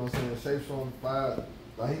 you know what I'm saying, shapes on fire.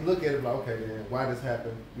 Like he look at it like, okay, then why this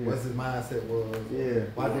happened? Yeah. What's his mindset was? Yeah.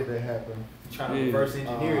 Why did that happen? Trying to reverse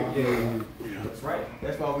engineer it. Yeah. That's right.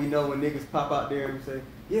 That's why we know when niggas pop out there and say,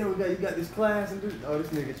 "Yeah, you got this class and this." Oh, this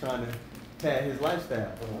nigga trying to pad his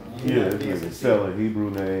lifestyle. Selling Hebrew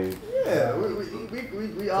names. Yeah,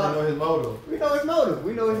 we I all know his motive. we know his motive.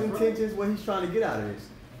 We know his intentions, what he's trying to get out of this.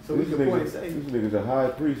 So we These can point and niggas, say, these niggas a high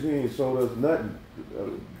priest. He ain't sold us nothing.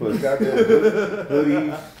 But goddamn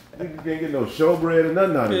hoodies. Niggas can't get no showbread or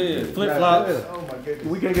nothing out of it. Yeah, flip-flops. Goddamn. "Oh my goodness."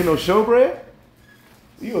 We can't get no showbread?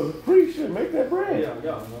 You was a priest, shit, make that bread.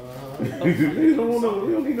 Yeah. Niggas don't want no,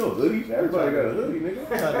 we don't need no hoodies. Everybody got a hoodie, nigga.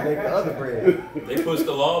 Trying to make the other bread. They push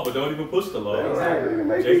the law, but don't even push the law. Exactly.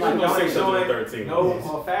 Make Jason it- was Like, 613.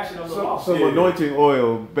 no fashion of the law. some Yeah. anointing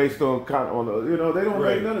oil based on they don't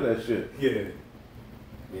Right. make none of that shit. Yeah.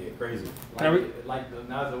 Yeah, crazy. Like the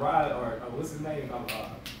Nazariah or what's his name?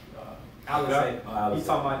 Alice said, Alice. he's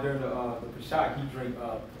talking about during the Pesach, he drink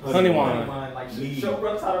Honey wine. Like Lead. show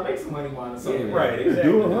brothers how to make some honey wine or something. Yeah, right,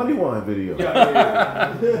 exactly. Do a honey wine video.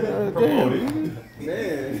 Yeah. Damn.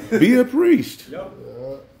 Man. Be a priest. Yep.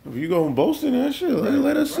 If you gonna boast in that shit,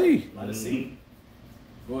 let us see. Let us see.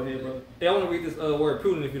 Go ahead, brother. Hey, I want to read this word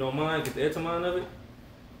prudent if you don't mind, get the etymon of it.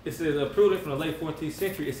 It says prudent from the late 14th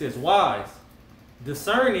century. It says wise,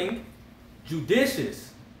 discerning, judicious.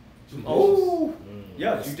 Oh,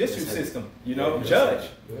 yeah, judicial system. Judge.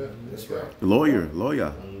 Yeah, That's right. Lawyer,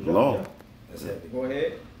 law. That's heavy. Go ahead.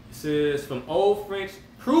 It says from Old French,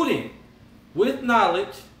 prudent, with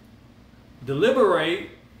knowledge,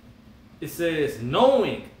 deliberate. It says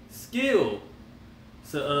knowing, skilled,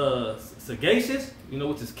 sagacious,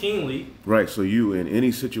 which is keenly. Right. So you, in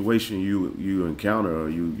any situation you encounter or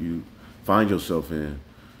you find yourself in,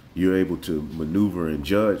 you're able to maneuver and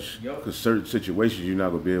judge. Yep. Because certain situations you're not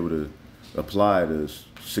gonna be able to apply the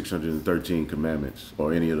 613 commandments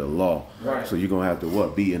or any of the law. Right. So you're gonna have to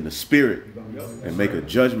be in the spirit and make a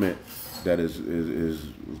judgment that is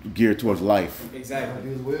geared towards life. Exactly.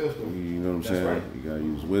 Use wisdom. You know what I'm That's saying? right. You gotta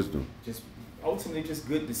use wisdom. Just ultimately just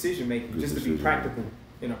good decision making, Good just to be decision practical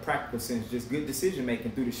in a practical sense, just good decision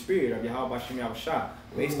making through the spirit of Yahweh Shem Yahushua,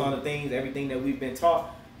 based on the things, everything that we've been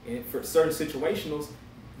taught, and for certain situationals,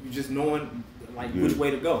 you just knowing like which way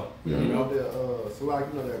to go. Yeah. You know, So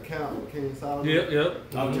like the account with King Solomon.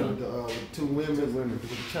 Yep. The two women with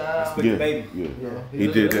the child. Split the baby. Yeah. Yeah. He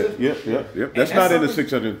did that. Yep. That's that's not in the something-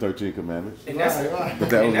 613 commandments. And that's Right. But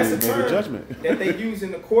that and that's was a made a term judgment. that they use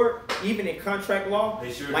in the court, even in contract law.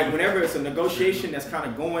 They sure Like do. whenever it's a negotiation that's kind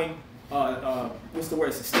of going, what's the word?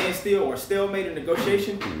 It's a standstill or stalemate in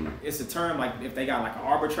negotiation. It's a term like if they got like an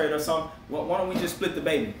arbitrator or something. Well, why don't we just split the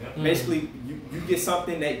baby? Basically, you get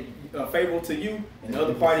something that favorable to you, and the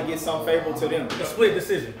other party gets something favorable to them. A split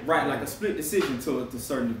decision. Right, like a split decision to a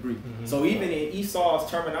certain degree. So even in Esau's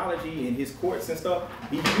terminology and his courts and stuff,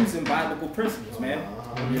 he's using biblical principles, man.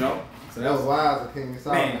 You know. So that was wise of King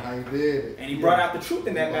Solomon how he did it. And he brought out the truth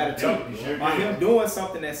in that matter too. Sure By him doing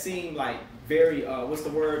something that seemed like very what's the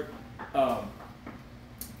word?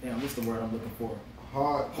 What's the word I'm looking for?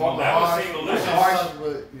 Harsh.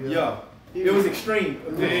 Yeah. It was extreme.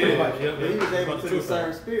 Pretty much. He was able to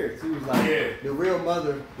discern spirits. He was like, the real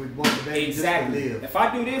mother would want the baby just to live. If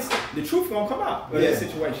I do this, the truth gonna come out of that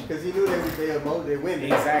situation. Because he knew they're women.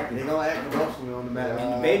 Exactly. They're gonna act emotionally on the matter.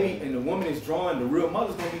 And the baby and the woman is drawn, the real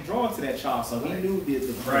mother's gonna be drawn to that child. So he knew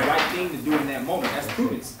the right thing to do in that moment. That's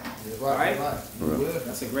prudence. Right?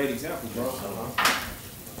 That's a great example, bro.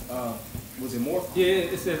 Was it more? Yeah,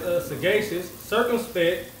 it says sagacious,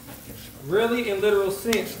 circumspect, really in literal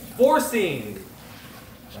sense, foreseeing.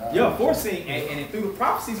 Yeah, foreseeing, and through the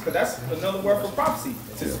prophecies, because that's another word for prophecy.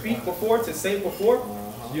 To speak before, to say before.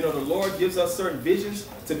 You know, the Lord gives us certain visions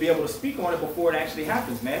to be able to speak on it before it actually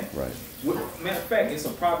happens, man. Right. Matter of fact, it's a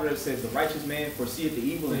proverb that says, the righteous man foreseeth the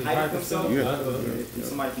evil and hideth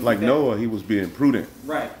himself. Like Noah, he was being prudent.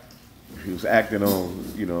 Right. He was acting on,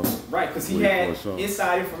 you know. Right, because he had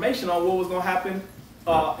inside information on what was going to happen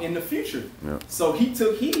in the future. Yeah. So he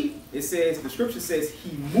took heed. It says, the scripture says,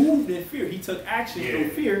 he moved in fear. He took action through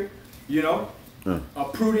fear, you know, a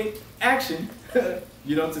prudent action,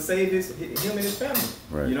 you know, to save him and his family,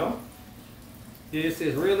 right. You know. Yeah, it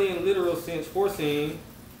says really in literal sense, foreseeing,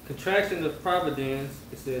 contraction of providence.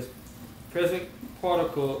 It says present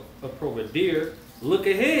particle of provider, look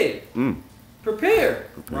ahead, prepare.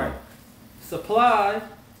 Right. Supply,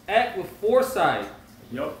 act with foresight.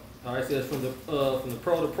 Yep. All right, it says from the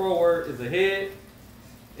pro word is ahead,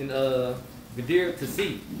 and vidir to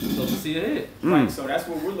see, so to see ahead. Right. So that's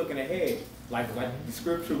what we're looking ahead. Like the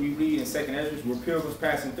scripture we read in 2nd Ezra, we're pilgrims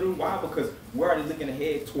passing through. Why? Because we're already looking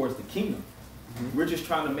ahead towards the kingdom. We're just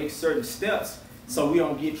trying to make certain steps so we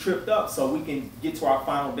don't get tripped up, so we can get to our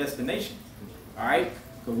final destination. All right.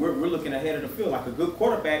 Because we're looking ahead of the field. Like a good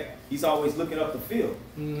quarterback, he's always looking up the field.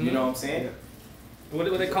 You know what I'm saying? Yeah.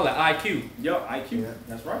 What they call it? IQ. Yup, IQ. Yeah.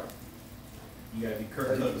 That's right. You gotta be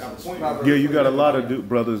careful. Yeah, you got a lot of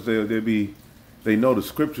brothers. They know the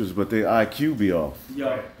scriptures, but their IQ be off.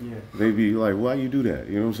 Yeah. They be like, why you do that?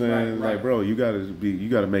 You know what I'm saying? Right. Like, bro, you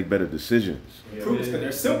gotta make better decisions. Prudence, because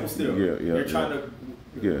they're simple still. They're trying to.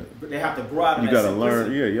 They have to grow out of that. You gotta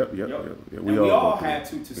simplicity. learn. And we all had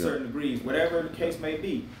to certain degrees, whatever the case may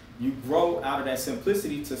be. You grow out of that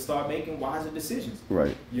simplicity to start making wiser decisions.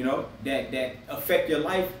 Right. You know, that affect your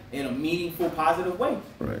life in a meaningful, positive way.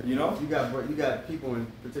 Right. You know? You got people in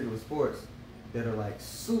particular sports that are like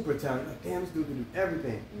super talented. Like, damn, this dude can do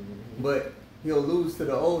everything. But he'll lose to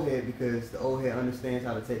the old head because the old head understands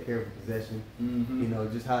how to take care of the possession. You know,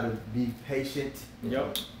 just how to be patient.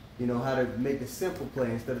 Yep. You know, how to make a simple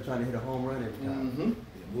play instead of trying to hit a home run every time.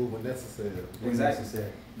 Move when necessary. Exactly.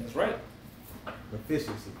 That's right.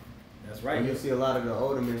 Efficiency. That's right. And you'll see a lot of the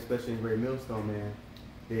older men, especially in Great Millstone, man,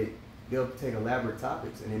 they'll take elaborate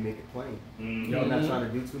topics and they make it plain. They're not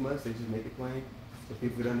trying to do too much, they just make it plain so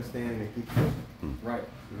people can understand and they keep pushing. Right.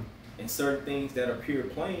 And certain things that appear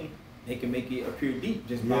plain, they can make it appear deep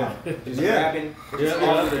just by grabbing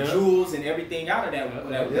all of the jewels and everything out of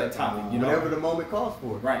that topic. You know? Whatever the moment calls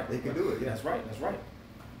for. Right. They can do it. That's right. That's right.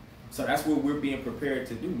 So that's what we're being prepared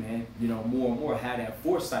to do, man. You know, more and more have that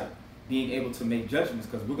foresight, being able to make judgments,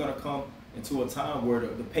 because we're gonna come into a time where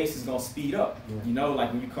the pace is gonna speed up. You know,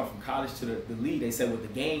 like when you come from college to the league, they said with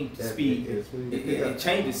the game speed, it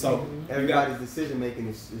changes. So everybody's decision making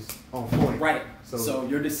is on point. Right. So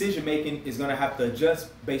your decision making is gonna have to adjust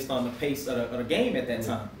based on the pace of the game at that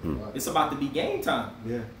time. It's about to be game time.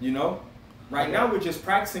 You know. Right now we're just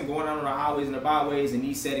practicing, going out on the highways and the byways and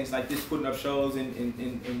these settings like this, putting up shows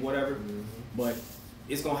and whatever. But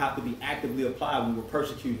it's gonna have to be actively applied when we're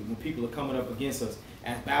persecuted, when people are coming up against us.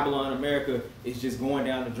 As Babylon America is just going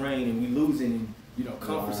down the drain and we losing, and you know,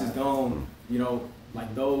 conference is gone. You know,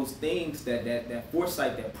 like those things, that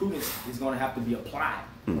foresight, that prudence is gonna have to be applied.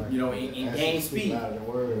 You know, in game speed.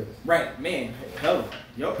 Right, man. Hell,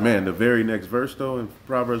 man, the very next verse though in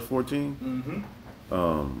Proverbs 14,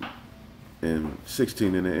 and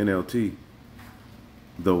 16 in the NLT,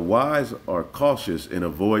 the wise are cautious and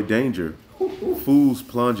avoid danger. Fools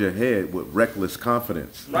plunge ahead with reckless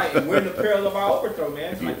confidence. Right, and we're in the peril of our overthrow,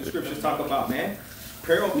 man. Like the scriptures talk about, man.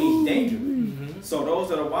 Peril means danger. So those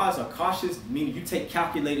that are wise are cautious, meaning you take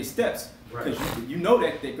calculated steps. Because you know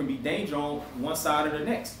that there can be danger on one side or the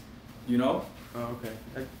next. You know? Oh, okay.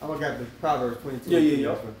 I'm gonna got the Proverbs 22.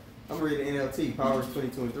 Yeah. I'm gonna read the NLT, Proverbs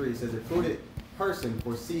 22 and 3. It says, a prudent person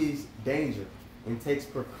foresees danger and takes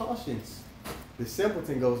precautions, the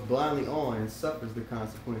simpleton goes blindly on and suffers the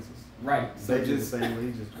consequences. Right. So Basically just the same way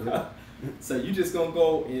you just put it. so you just gonna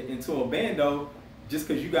go into a bando just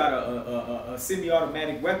because you got a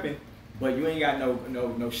semi-automatic weapon, but you ain't got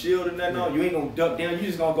no shield or nothing on. You ain't gonna duck down. You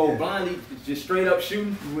just gonna go blindly, just straight up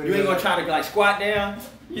shooting. You ain't gonna try to like squat down.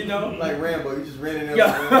 You know, Like Rambo, you just ran in there.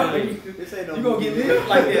 This ain't no you gonna get lit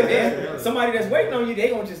like that, man. Somebody that's waiting on you, they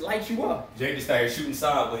gonna just light you up. Jay just started shooting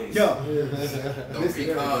sideways. Yeah. Don't be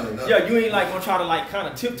calm. Yeah, you ain't like gonna try to like kind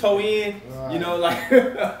of tiptoe in. You know, like you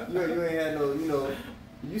ain't had no, you know,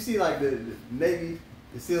 you see like the Navy,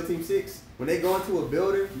 the SEAL Team 6, when they go into a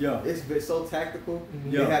building, Yeah. it's so tactical.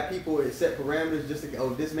 Yeah. They have people that set parameters just to,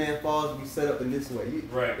 oh, this man falls, we set up in this way.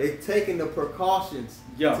 Right. They taking the precautions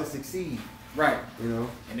Yeah. to succeed, right. you know.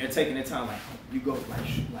 And they're taking their time, like you go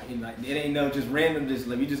like it ain't no just random, just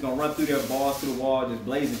like we just gonna run through their balls to the wall, just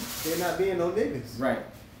blazing. They're not being no niggas. Right.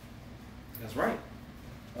 That's right.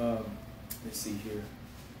 Let's see here.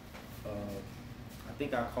 I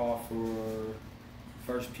think I called for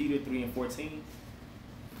 1 Peter 3:14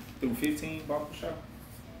 through 15. Barber shop.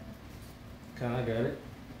 Okay, I got it.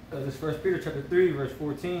 This 1 Peter chapter 3, verse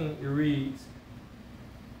 14, it reads,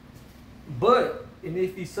 "But, and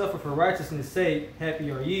if ye suffer for righteousness' sake, happy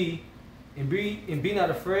are ye, and be not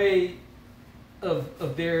afraid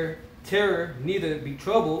of their terror, neither be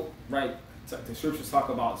troubled." Right. The scriptures talk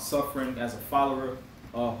about suffering as a follower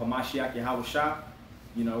of Hamashiach Yahushua.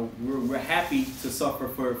 You know, we're happy to suffer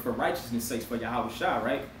for righteousness' sake for Yahushua,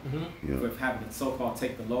 right? Mm-hmm. Yeah. For having to so-called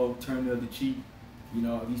take the low, turn the other cheek. You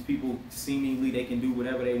know, these people seemingly they can do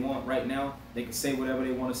whatever they want right now. They can say whatever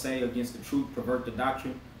they want to say against the truth, pervert the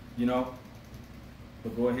doctrine. You know.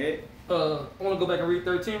 But go ahead. I want to go back and read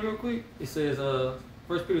 13 real quick. It says,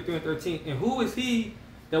 1 Peter 3 and 13, "And who is he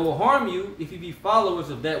that will harm you if you be followers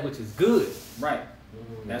of that which is good?" Right.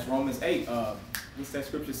 That's Romans 8. What's that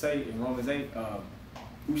scripture say in Romans 8?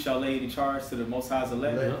 Who shall lay the charge to the Most High's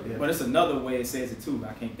elect? Yeah. But it's another way it says it too.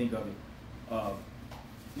 I can't think of it.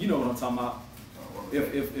 You know what I'm talking about.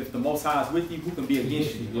 If the Most High is with you, who can be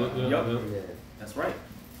against you? Yeah. Yeah. That's right.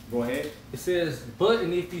 Go ahead. It says, "But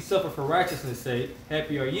and if ye suffer for righteousness' sake,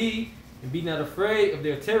 happy are ye, and be not afraid of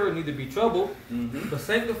their terror, neither be troubled. Mm-hmm. But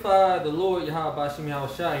sanctify the Lord Yahweh Bashim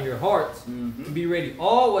Yahushua in your hearts, Mm-hmm. and be ready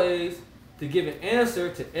always to give an answer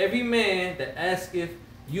to every man that asketh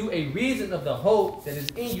you a reason of the hope that is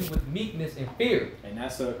in you with meekness and fear." And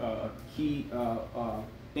that's a key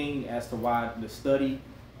thing as to why the study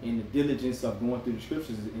and the diligence of going through the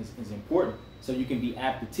scriptures is important. So you can be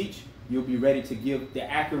apt to teach. You'll be ready to give the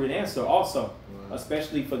accurate answer also.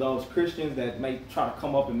 Especially for those Christians that may try to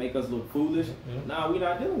come up and make us look foolish. Nah, we're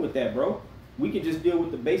not dealing with that, bro. We can just deal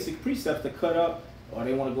with the basic precepts to cut up, or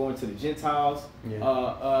they want to go into the Gentiles in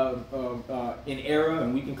error,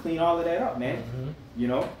 and we can clean all of that up, man. You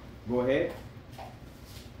know? Go ahead.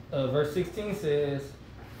 Verse 16 says,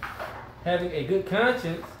 "Having a good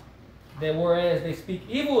conscience, that whereas they speak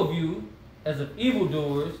evil of you as of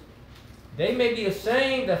evildoers, they may be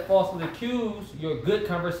ashamed that falsely accuse your good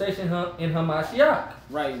conversation in Hamashiach."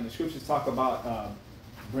 Right, and the scriptures talk about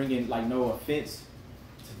bringing like no offense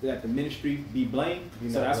that the ministry be blamed.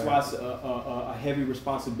 So that's why it's a heavy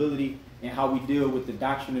responsibility in how we deal with the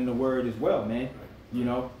doctrine and the word as well, man. You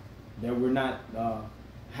know, that we're not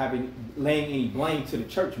laying any blame to the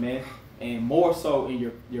church, man. And more so in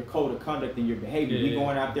your code of conduct and your behavior. We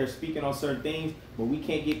going out there speaking on certain things, but we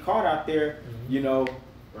can't get caught out there, you know,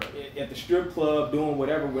 at the strip club doing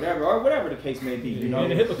whatever, or whatever the case may be. You know,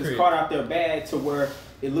 just caught out there bad to where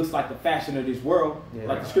it looks like the fashion of this world.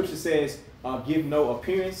 Like the scripture says, give no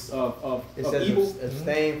appearance of evil.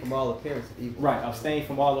 Abstain from all appearance of evil. Right, abstain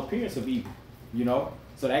from all appearance of evil. You know,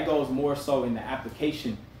 so that goes more so in the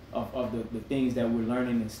application of the things that we're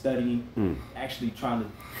learning and studying, actually trying to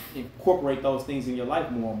incorporate those things in your life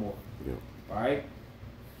more and more. Yeah. All right.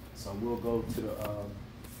 So we'll go to the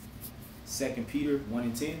 2 Peter 1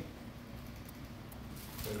 and 10.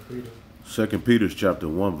 2 Peter chapter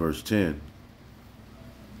 1 verse 10.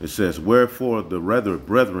 It says, "Wherefore the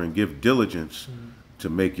brethren give diligence to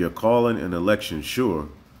make your calling and election sure,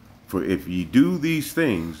 for if ye do these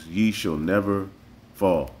things, ye shall never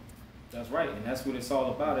fall." That's right, and that's what it's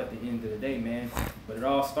all about at the end of the day, man. But it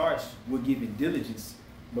all starts with giving diligence,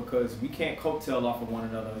 because we can't coattail off of one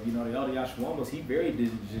another. You know, the elder Yahshua, he very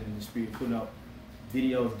diligent in the spirit, putting up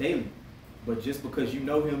videos daily. But just because you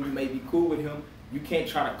know him, you may be cool with him, you can't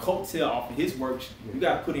try to coattail off of his works. You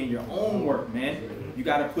got to put in your own work, man. You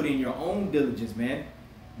got to put in your own diligence, man.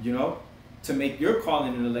 You know, to make your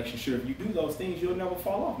calling and election sure. If you do those things, you'll never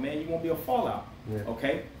fall off, man. You won't be a fallout.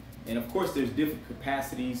 Okay? And of course, there's different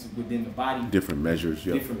capacities within the body, Different measures,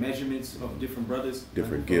 yeah. different measurements of different brothers,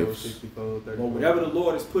 Different gifts. 64, but whatever the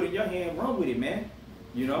Lord has put in your hand, run with it, man.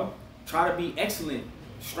 You know, try to be excellent,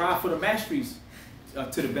 strive for the masteries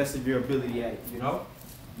to the best of your ability at it. You know,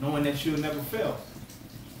 knowing that you'll never fail.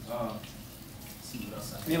 See what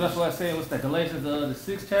else I Yeah, that's what I said. What's that? Galatians, the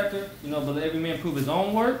 6th chapter. You know, but let every man prove his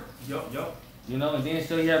own work. Yup. You know, and then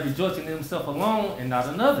shall he have rejoicing in himself alone and not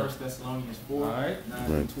another. 1 Thessalonians 4, All right.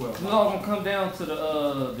 9 and 12. It's all gonna come down to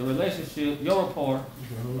the relationship, your rapport.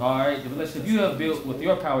 All right, the relationship you have built with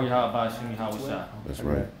your power, Yahweh Hashem, Yahweh Shai. That's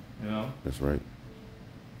right. You know. That's right.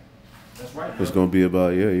 That's right. It's gonna be about,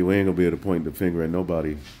 yeah, you ain't gonna be able to point the finger at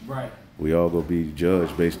nobody. Right. We all gonna be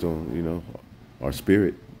judged based on, you know, our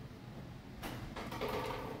spirit.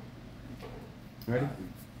 Ready?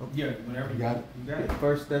 Yeah, whenever you got it. You got it.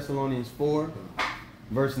 1 Thessalonians 4,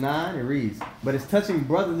 verse 9, it reads, But as touching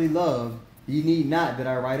brotherly love, ye need not that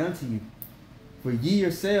I write unto you. For ye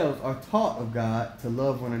yourselves are taught of God to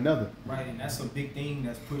love one another. Right, and that's a big thing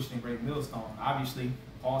that's pushed in Great Millstone. Obviously,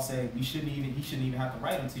 Paul said he shouldn't even have to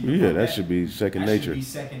write unto you. Yeah, that should be second that nature. should be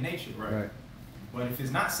second nature. Right. But if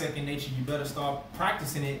it's not second nature, you better start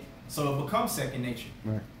practicing it so it becomes second nature.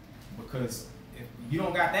 Right. Because if you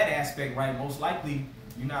don't got that aspect right, most likely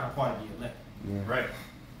you're not a part of the elect. Yeah. Right.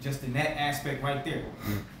 Just in that aspect right there.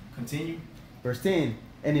 Continue. Verse 10,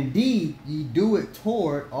 And indeed ye do it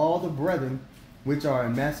toward all the brethren which are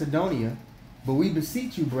in Macedonia, but we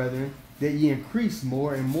beseech you, brethren, that ye increase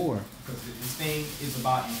more and more. Because this thing is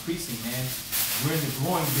about increasing, man. We're in the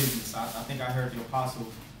growing business. I think I heard the apostle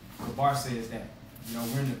Gabar says that. You know,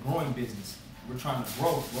 we're in the growing business. We're trying to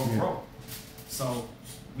grow. So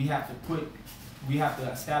we have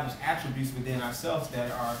to establish attributes within ourselves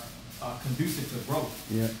that are conducive to growth.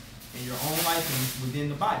 Yeah. In your own life and within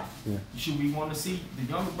the body. Yeah. Should we want to see the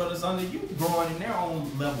younger brothers under you growing in their own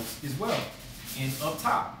levels as well, and up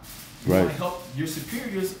top. You Right. want to help your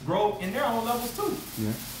superiors grow in their own levels too.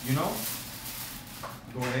 Yeah. You know.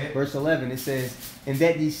 Go ahead. Verse 11, it says, And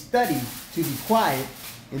that ye study to be quiet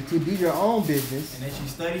and to do your own business. And that you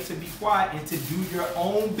study to be quiet and to do your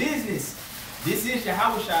own business. This is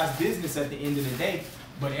Yahweh's business at the end of the day.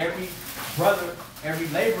 But every brother, every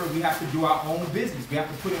laborer, we have to do our own business. We have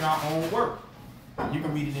to put in our own work. You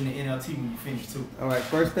can read it in the NLT when you finish too. All right,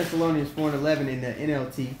 1 Thessalonians 4 and 11 in the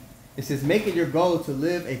NLT. It says, Make it your goal to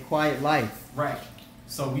live a quiet life. Right.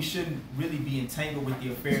 So we shouldn't really be entangled with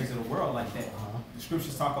the affairs of the world like that. The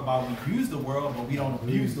scriptures talk about we use the world, but we don't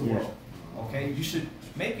abuse the world. Okay? You should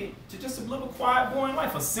make it to just live a quiet, boring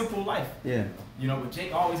life, a simple life. Yeah. You know, but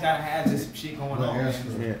Jake always gotta have this shit going on, man.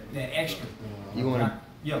 Yeah. That extra. You want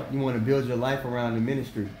Yeah. to build your life around the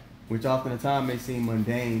ministry, which often the time may seem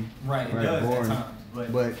mundane, Right, it right, does boring. at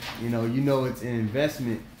times. But you know it's an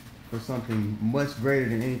investment for something much greater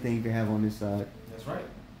than anything you can have on this side. That's right.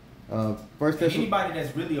 First And Thessalonians. anybody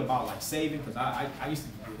that's really about like saving, because I used to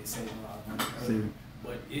be good at saving a lot of money earlier, Saving.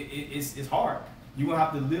 but it's hard. You're gonna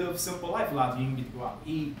have to live simple life a lot. You don't get to go out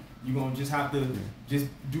and eat. You're gonna just have to just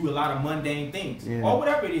do a lot of mundane things. Yeah. Or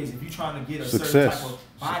whatever it is. If you're trying to get a certain Success. type of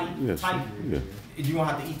body Yes. type, Yeah. you're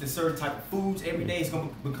gonna have to eat the certain type of foods every day. It's gonna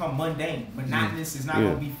become mundane. Monotonous is not Yeah.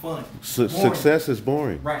 gonna be fun. Su- Boring. success is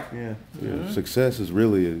boring. Right. Yeah. Yeah. Success is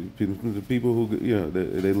really the people who, you know,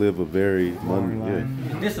 they live a very Boring life.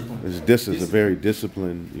 yeah. Discipline. This is a very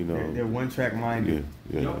disciplined, you They're know. one track Yeah, minded.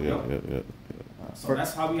 yeah, Yup, yeah, yup. yeah, yeah. So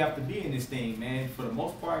that's how we have to be in this thing, man. For the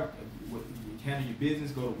most part, you handle your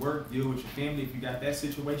business, go to work, deal with your family if you got that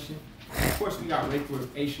situation. Of course, we got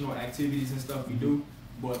recreational activities and stuff we do,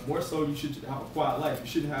 but more so you should have a quiet life. You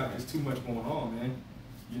shouldn't have just too much going on, man.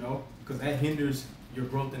 You know, because that hinders your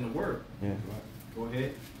growth in the word. Yeah. Go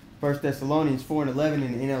ahead. 1 Thessalonians 4 and 11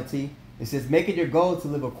 in the NLT. It says, Make it your goal to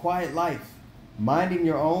live a quiet life, minding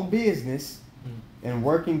your own business and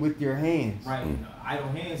working with your hands. Right. Idle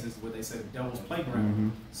hands is what they say, the devil's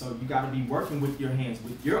playground. So you got to be working with your hands,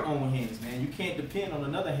 with your own hands, man. You can't depend on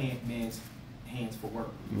another man's hands for work.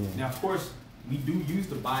 Yeah. Now, of course, we do use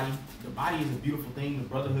the body. The body is a beautiful thing. The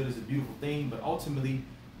brotherhood is a beautiful thing. But ultimately,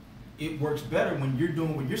 it works better when you're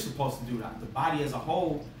doing what you're supposed to do. Like the body as a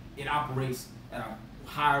whole, it operates at a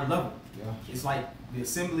higher level. Yeah. It's like the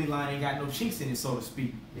assembly line ain't got no chinks in it, so to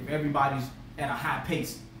speak. If everybody's at a high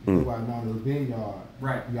pace. Right now in the vineyard,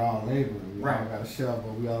 Right. we all laboring. We all Right. got a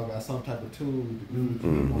shovel. We all got some type of tool to do what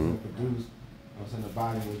we want to produce. I'm saying the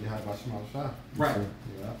body when you have a small shop. Right.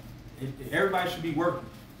 Yeah. Everybody should be working.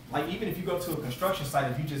 Like even if you go to a construction site,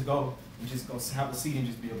 if you just go and just go have a seat and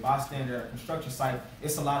just be a bystander at a construction site,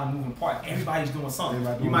 it's a lot of moving parts. Everybody's doing something.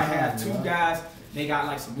 Everybody You doing might have something, two yeah. guys they got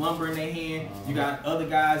like some lumber in their hand. You got other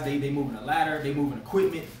guys, they moving a ladder, they moving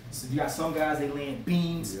equipment. So you got some guys, they laying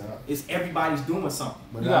beams. Yeah. It's everybody's doing something.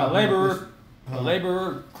 But You got now, a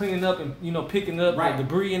laborer cleaning up and picking up Right. the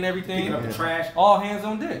debris and everything. Picking up the trash. All hands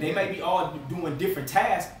on deck. They may be all doing different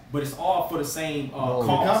tasks, but it's all for the same the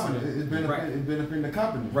cause. company, it's benefiting the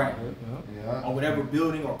company. Right. Yeah. Or whatever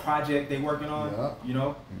building or project they working on, Yeah. you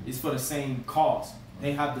know, it's for the same cause.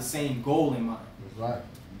 They have the same goal in mind. That's right.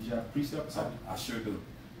 Did you have a precept or something? I sure do.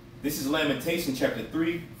 This is Lamentation chapter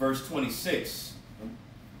 3, verse 26.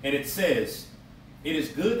 And it says, "It is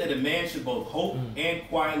good that a man should both hope and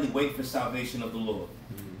quietly wait for salvation of the Lord.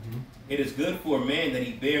 It is good for a man that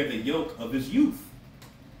he bear the yoke of his youth.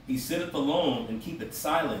 He sitteth alone and keepeth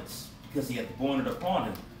silence, because he hath borne it upon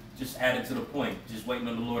him." Just added to the point, just waiting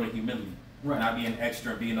on the Lord in humility. Right. Not being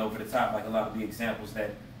extra and being over the top like a lot of the examples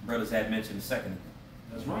that brothers had mentioned a second ago.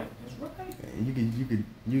 That's right. That's right. And you could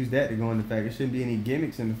use that to go on the fact there shouldn't be any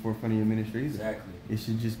gimmicks in the forefront of your ministry either. Exactly. It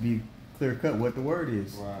should just be clear cut what the word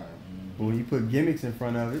is. Right. But when you put gimmicks in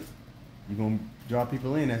front of it, you're gonna draw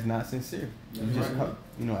people in that's not sincere. You're That's just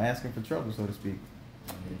right. asking for trouble, so to speak.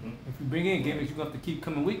 If you bring in gimmicks, you have to keep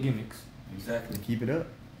coming with gimmicks. Exactly. And keep it up.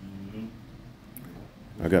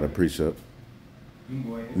 I got a precept. You can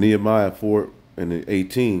go ahead. Nehemiah 4 and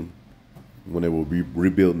 18, when they were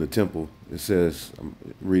rebuilding the temple, it says, I'm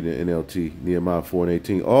reading NLT, Nehemiah 4 and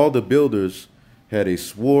 18, "All the builders had a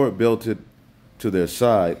sword belted to their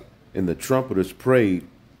side, and the trumpeters prayed.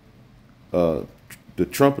 The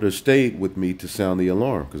trumpeters stayed with me to sound the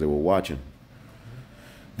alarm," because they were watching.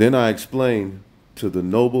 "Then I explained to the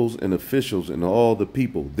nobles and officials and all the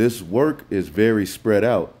people, this work is very spread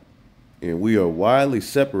out, and we are widely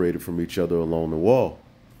separated from each other along the wall."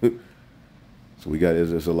 So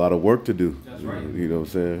there's a lot of work to do. That's right. You know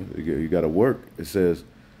what I'm saying? You got to work. It says,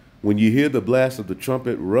 "When you hear the blast of the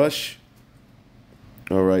trumpet, rush,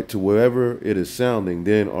 all right, to wherever it is sounding,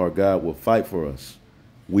 then our God will fight for us.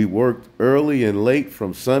 We worked early and late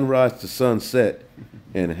from sunrise to sunset,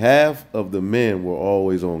 and half of the men were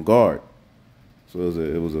always on guard." So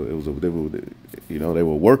they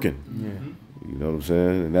were working. Yeah. You know what I'm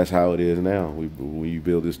saying? And that's how it is now. When you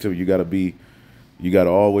build this temple, you got to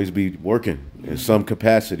always be working in some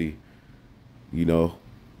capacity. You know,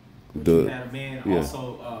 But you had a man yeah.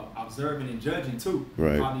 also observing and judging too.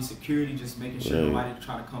 Right. Probably security, just making sure Right. nobody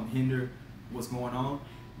try to come hinder what's going on.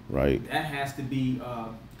 right, That has to be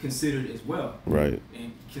considered as well. right.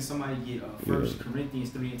 And can somebody get 1 Corinthians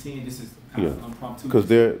 3 and 10? This is kind of impromptu. Because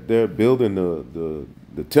they're building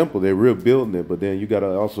the temple, they're real building it, but then you got to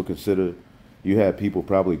also consider you had people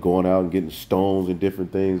probably going out and getting stones and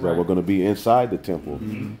different things that Right. were going to be inside the temple.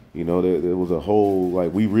 Mhm. You know, there was a whole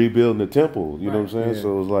like we rebuilding the temple. You know what I'm saying? Yeah.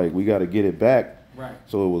 So it was like we got to get it back. Right.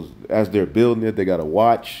 So it was as they're building it, they got to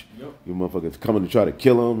watch. Yep. You motherfuckers coming to try to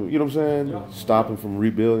kill them. You know what I'm saying? Yep. Stop them from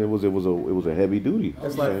rebuilding. It was a heavy duty.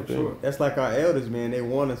 That's yeah, like for sure. that's like our elders, man. They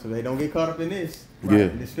warn us so they don't get caught up in this. Yeah.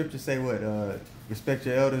 The scriptures say what? Respect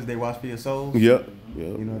your elders. They watch for your souls. Yep.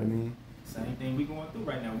 Yep. You know what I mean? Same thing we going through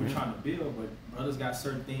right now. We're trying to build, but brothers got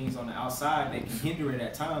certain things on the outside that can hinder it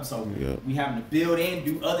at times. So Yeah. we having to build and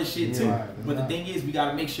do other shit too. Yeah. But the thing is, we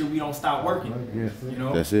got to make sure we don't stop working. Yeah. You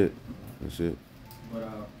know. That's it. That's it. But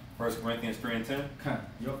 1 Corinthians 3 and 10. kind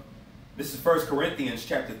of, yep. This is 1 Corinthians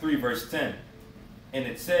chapter 3, verse 10. And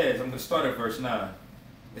it says, I'm going to start at verse 9.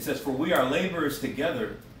 It says, "For we are laborers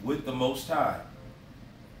together with the Most High.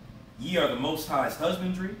 Ye are the Most High's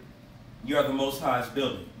husbandry, ye are the Most High's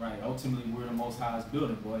building. Right. Ultimately, we're the Most High's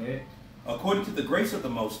building, boy. According to the grace of the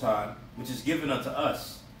Most High, which is given unto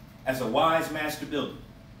us, as a wise master builder.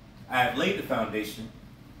 I have laid the foundation,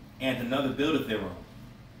 and another buildeth thereon.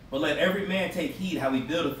 But let every man take heed how he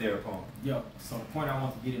buildeth thereupon." Yep. So the point I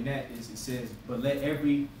want to get in that is it says, "But let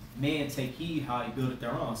every man take heed how he buildeth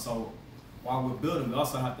thereon." So while we're building, we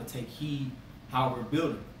also have to take heed how we're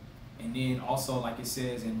building. And then also, like it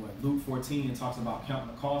says in Luke 14, it talks about counting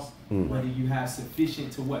the cost, whether you have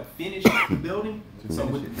sufficient to finish the building. So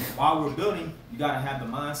while we're building, you got to have the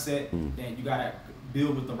mindset that you got to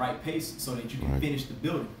build with the right pace so that you can Right. finish the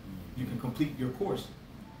building. You can complete your course.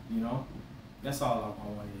 You know, that's all I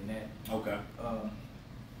wanted in that. Okay.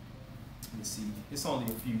 Let's see. It's only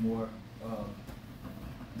a few more.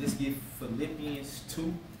 Let's get Philippians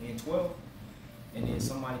 2 and 12, and then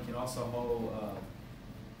somebody can also hold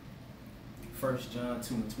 1 John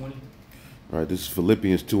 2 and 20, All right. This is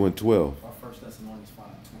Philippians 2 and 12. or 1 Thessalonians 5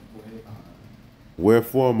 and 20. Go ahead.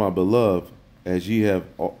 "Wherefore, my beloved, as ye have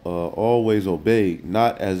always obeyed,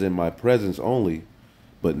 not as in my presence only,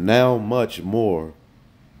 but now much more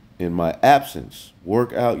in my absence,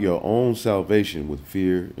 work out your own salvation with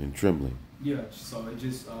fear and trembling." Yeah. So it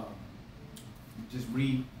just just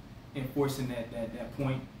reinforcing that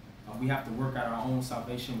point. We have to work out our own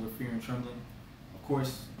salvation with fear and trembling. Of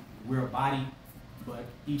course, we're a body, but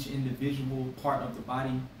each individual part of the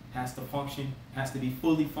body has to function, has to be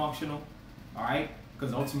fully functional, all right?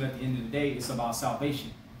 Because ultimately, at the end of the day, it's about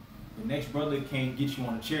salvation. The next brother can't get you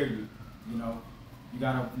on a chariot, you know. You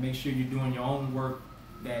gotta make sure you're doing your own work,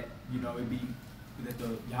 that, you know, that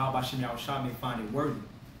the Yahweh Shem Yahushua may find it worthy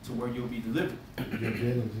to where you'll be delivered. Your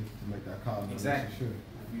diligence to make that call. Exactly. Sure.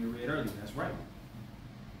 We read earlier, that's right.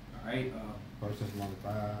 All right. 1 Thessalonians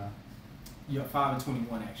 5. Yeah, 5 and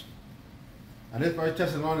 21 actually. And this 1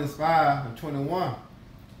 Thessalonians 5 and 21.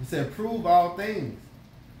 It said, prove all things.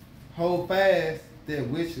 Hold fast that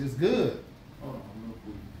which is good. Hold on, real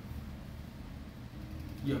quick.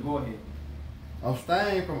 Yeah, go ahead.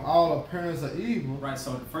 Abstain from all appearance of evil. Right,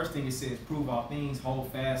 so the first thing it says, prove all things,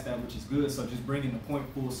 hold fast that which is good. So just bringing the point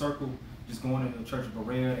full circle, just going into the church of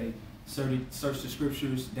Berea, they search the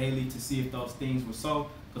scriptures daily to see if those things were so.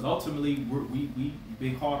 Because ultimately, we've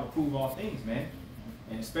been called to prove all things, man.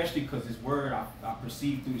 And especially because this word I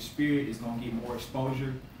perceive through the Spirit is going to get more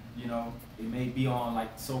exposure. You know, it may be on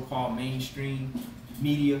like so-called mainstream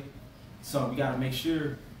media. So we got to make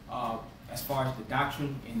sure, as far as the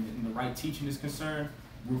doctrine and the right teaching is concerned,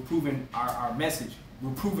 we're proving our message.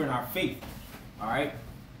 We're proving our faith. All right?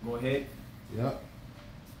 Go ahead. Yep.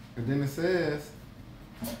 And then it says,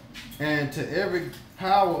 and to every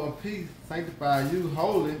power of peace sanctify you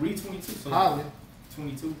wholly. Read 22. So Holly.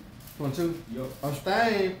 22. 22. Yep.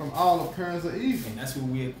 Abstain from all appearance of evil. And that's what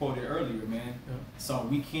we had quoted earlier, man. Yeah. So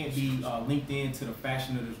we can't be linked into the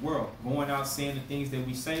fashion of this world. Going out saying the things that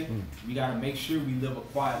we say, we got to make sure we live a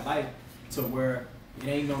quiet life to where it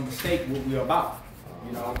ain't no mistake what we're about.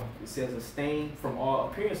 You know, it says abstain from all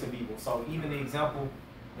appearance of evil. So even the example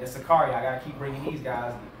that Sakari, I got to keep bringing these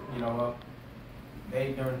guys, you know, up.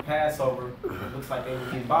 They, during the Passover, it looks like they were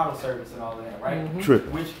getting bottle service and all of that, right?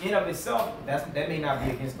 Tripping. Which in of itself, that may not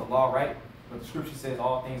be against the law, right? But the scripture says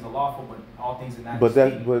all things are lawful, but all things are not. But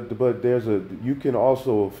there's you can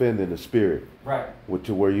also offend in the spirit, right?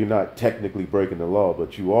 to where you're not technically breaking the law,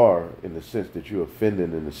 but you are in the sense that you're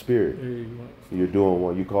offending in the spirit. You're doing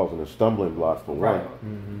one. You're causing a stumbling block for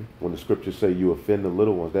one. When the scriptures say you offend the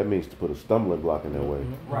little ones, that means to put a stumbling block in their way.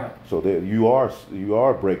 Right. So that you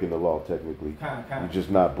are breaking the law technically. Kind. You're just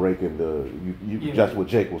not breaking the. Just what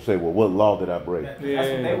Jake will say. Well, what law did I break? That's what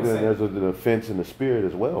they would say. There's an offense in the spirit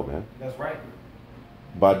as well, man. That's right.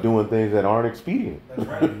 By doing things that aren't expedient. That's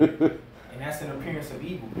right. And that's an appearance of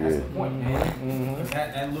evil. That's the point, man. Because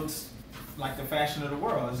that looks like the fashion of the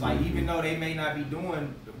world. It's like, even though they may not be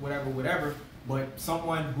doing whatever, but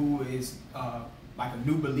someone who is like a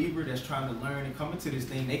new believer that's trying to learn and come into this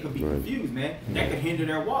thing, they could be confused, man. That could hinder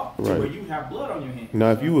their walk to where you have blood on your hands.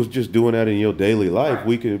 Now, if you was just doing that in your daily life,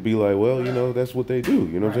 we could be like, well, you know, that's what they do.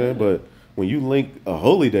 You know what I'm saying? But when you link a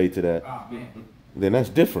holy day to that, then that's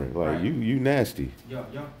different. Like you nasty.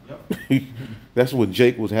 Yep. That's when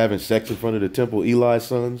Jake was having sex in front of the temple, Eli's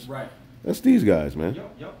sons. Right. That's these guys, man.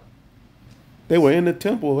 Yep. They were in the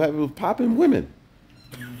temple popping women.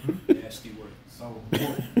 Nasty work. So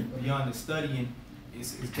beyond the studying,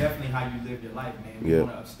 it's definitely how you live your life, man. We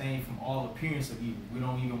want to abstain from all appearance of evil. We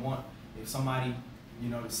don't even want, if somebody, you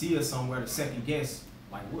know, to see us somewhere to second guess,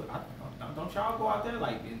 like, what? Don't y'all go out there?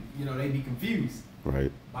 Like, and, you know, they be confused.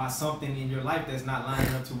 Right. By something in your life that's not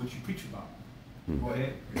lining up to what you preach about. Go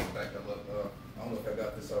ahead. Back up. I don't know if I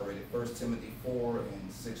got this already. 1 Timothy 4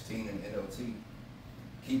 and 16 in NLT.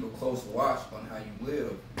 Keep a close watch on how you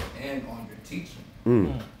live and on your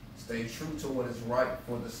teaching. Stay true to what is right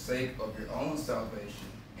for the sake of your own salvation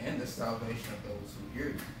and the salvation of those who hear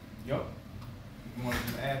you. Yep. You want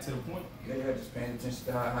to add to the point? Yeah, just paying attention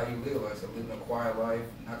to how you live. Like I said, living a quiet life,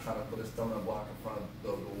 not trying to put a stumbling block in front of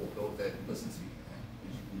those that listen to you.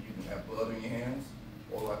 You can have blood on your hands,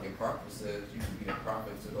 or like your prophet says, you can be a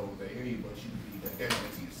prophet to those that hear you, but you can be the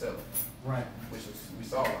detriment to yourself. Right. Which is, we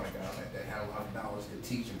saw a lot of guys that had a lot of knowledge to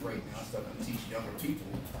teach and break down stuff and teach younger people,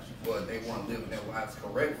 but they weren't living their lives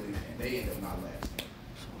correctly, and they end up not lasting.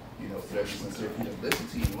 You know, so that's sincere. If you just listen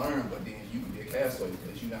to you, learn, but then you can get cast away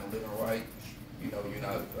because you're not living right. You know, you're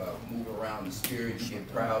not moving around the spirit. You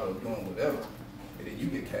get proud of doing whatever, and then you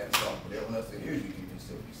get cast off. But everyone else that hears you can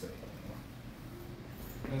still be saved.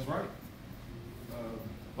 That's right.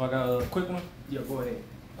 I got a quick one. Yeah, go ahead.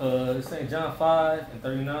 It's St. John 5 and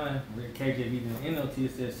 39, read KJV and NLT.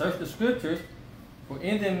 It says, search the scriptures, for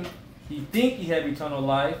in them ye think ye have eternal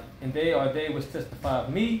life, and they are they which testify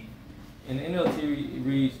of me. And the NLT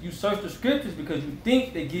reads, you search the scriptures because you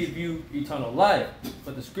think they give you eternal life,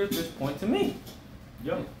 but the scriptures point to me.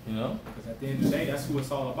 Yep. You know? Because at the end of the day, that's who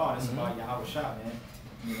it's all about. It's about Yahweh Shah, man.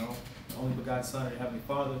 You know? the only begotten Son of the Heavenly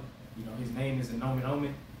Father. You know, his name is a nomen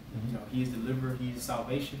omen. You know, he is deliverer, he is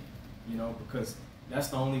salvation. You know, because that's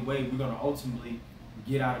the only way we're going to ultimately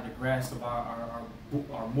get out of the grasp of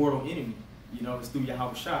our mortal enemy. You know, it's through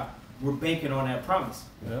Yahweh Shah. We're banking on that promise.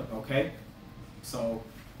 Yep. Okay? So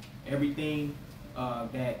everything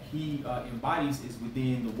that he embodies is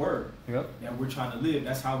within the word that we're trying to live.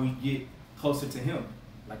 That's how we get closer to him.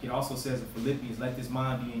 Like it also says in Philippians, let this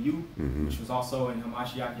mind be in you, which was also in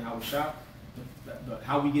Hamashiach Yahweh Shah.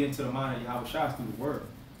 How we get into the mind of Yahweh Shah is through the word.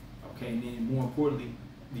 Okay, and then more importantly,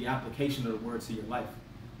 the application of the word to your life.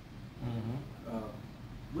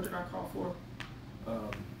 What did I call for?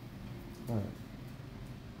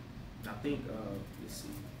 I think, let's see.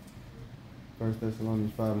 1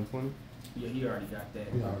 Thessalonians 5:20. Yeah, he already got that.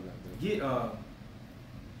 He already got that. Get, I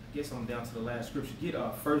guess I'm down to the last scripture. Get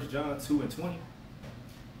 1 John 2:20.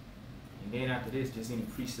 And then after this, just any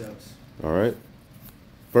precepts. All right.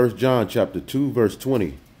 1 John chapter 2, verse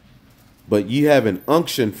 20. But ye have an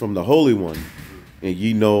unction from the Holy One, and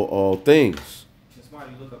ye know all things. Can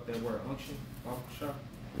somebody look up that word unction?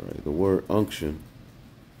 Right, the word unction.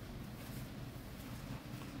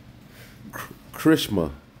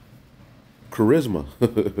 Charisma. Charisma.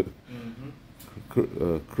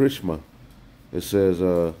 It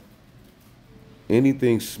says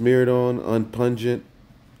anything smeared on unpungent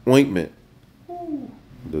ointment.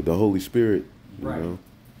 The Holy Spirit. You know?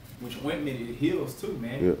 Which ointment, it heals too,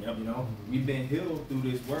 man. Yeah. You know, we've been healed through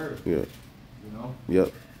this word. Yeah. You know?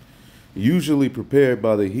 Yep. Usually prepared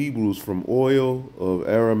by the Hebrews from oil of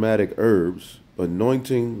aromatic herbs,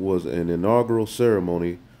 anointing was an inaugural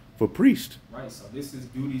ceremony for priests. Right, so this is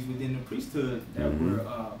duties within the priesthood that we're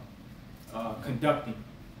conducting.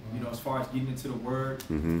 You know, as far as getting into the word,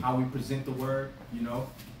 how we present the word, you know,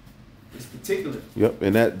 it's particular. Yep,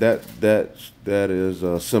 and that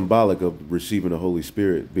is symbolic of receiving the Holy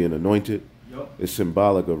Spirit, being anointed. Yep. It's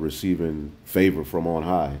symbolic of receiving favor from on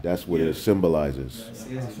high. That's what it symbolizes.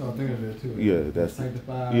 Yeah, that's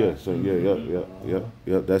sanctified. Yeah, so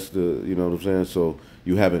yep. That's the, you know what I'm saying. So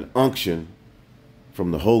you have an unction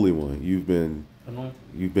from the Holy One. You've been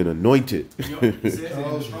anointed. It says it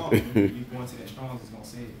in the Strong's. You go into that Strong's, it's gonna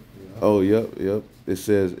say it. Oh, yep. It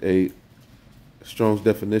says a Strong's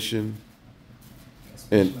definition: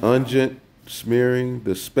 an unguent smearing,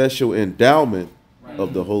 the special endowment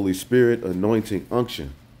of the Holy Spirit, anointing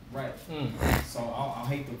unction. Right. So I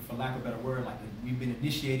hate to, for lack of a better word, like we've been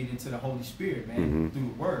initiated into the Holy Spirit, man, through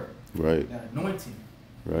the word. Right. That anointing.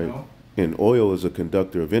 Right. You know? And oil is a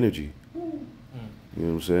conductor of energy. You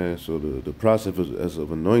know what I'm saying? So the process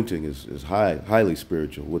of anointing is highly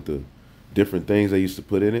spiritual. With the different things they used to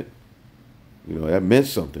put in it, you know, that meant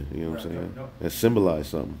something. You know what I'm saying? That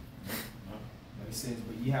symbolized something. But it says,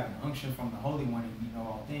 but you have an unction from the Holy One, and you know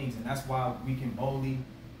all things, and that's why we can boldly,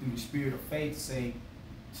 through the spirit of faith, say,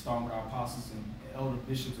 starting with our apostles and elder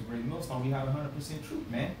bishops of Great Millstone, we have 100% truth,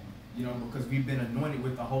 man. You know, because we've been anointed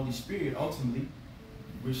with the Holy Spirit ultimately,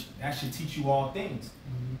 which that should teach you all things.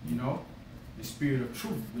 You know, the spirit of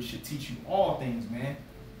truth, which should teach you all things, man.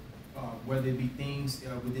 Whether it be things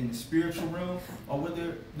within the spiritual realm or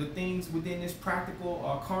whether the things within this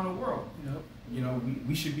practical carnal world. You know,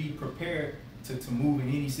 we should be prepared to move in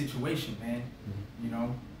any situation, man. You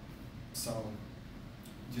know, so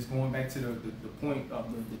just going back to the point of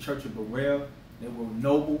the Church of Berea, they were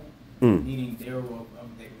noble, meaning they were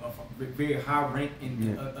of a very high rank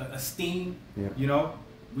in esteem. You know,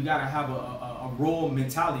 we gotta have a royal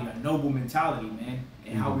mentality, a noble mentality, man,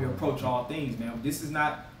 and how we approach all things, man. This is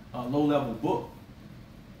not a low-level book,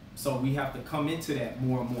 so we have to come into that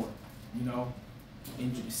more and more, you know,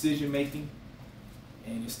 in your decision making,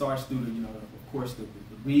 and it starts through the, you know, of course, the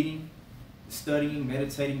reading, the studying,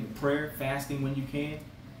 meditating, the prayer, fasting when you can,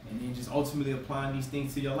 and then just ultimately applying these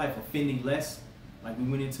things to your life, offending less, like we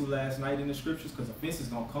went into last night in the scriptures, because offense is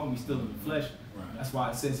gonna come. We still in the flesh. That's why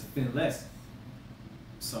it says offend less.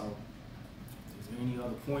 So, is there any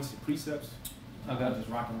other points or precepts? I got just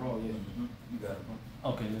rock and roll, yeah. You got it, bro.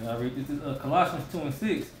 Okay, I read this is Colossians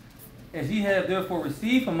 2:6. As ye have therefore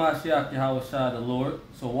received from Mashiach Yahweh Shah the Lord,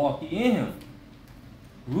 so walk ye in him,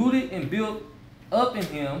 rooted and built up in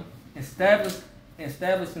him, established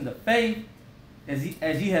in the faith, as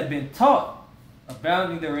ye have been taught,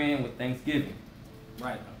 abounding therein with thanksgiving.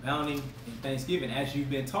 Right, abounding in thanksgiving as you've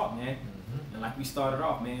been taught, man. And like we started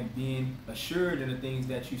off, man, being assured in the things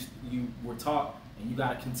that you were taught, and you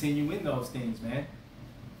got to continue in those things, man.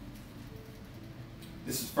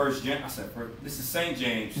 This is this is St.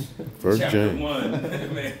 James, First chapter James. 1.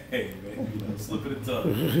 Man, hey, man, you know, slip of the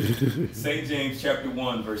tongue. St. James chapter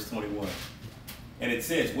 1, verse 21. And it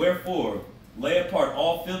says, wherefore, Lay apart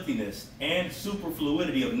all filthiness and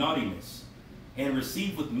superfluity of naughtiness, and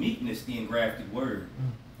receive with meekness the engrafted word,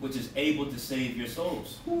 which is able to save your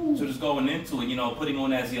souls. Ooh. So just going into it, you know, putting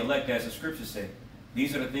on as the elect, as the scriptures say.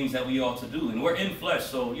 These are the things that we ought to do. And we're in flesh,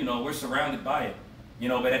 so, you know, we're surrounded by it. You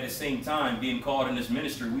know, but at the same time, being called in this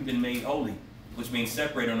ministry, we've been made holy, which means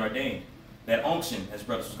separated and ordained. That unction, as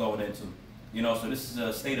brothers was going into. You know, so this is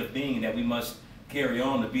a state of being that we must carry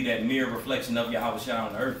on to be that mirror reflection of Yahweh Shai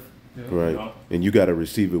on earth. Yeah. Right. You know? And you got to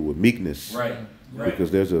receive it with meekness. Right.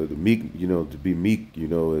 Because there's the meek, you know, to be meek, you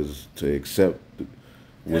know, is to accept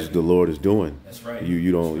what the Lord is doing. That's right.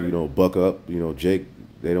 You don't buck up, you know, Jake,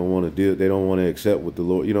 they don't want to deal, they don't want to accept what the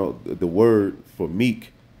Lord, you know, the word for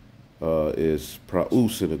meek is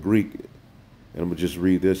praus in the Greek. And I'm going to just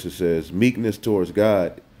read this. It says, meekness towards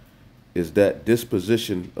God is that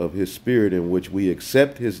disposition of his spirit in which we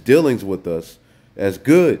accept his dealings with us as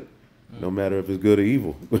good, no matter if it's good or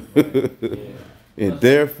evil. And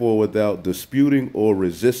therefore without disputing or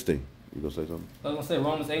resisting. You gonna say something? I was gonna say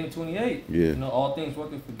Romans 8:28. Yeah. You know, all things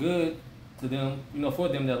working for good to them, you know, for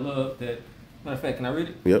them that love that. Matter of fact, can I read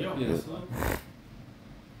it? Yep. Yes.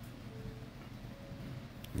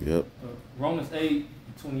 Yep. Romans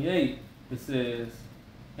 8:28, it says,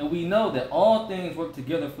 and we know that all things work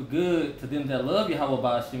together for good to them that love Yahweh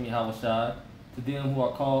Ba'ashem Yahweh Shai, to them who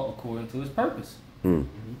are called according to his purpose. Mm.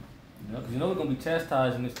 You know, because you know we're going to be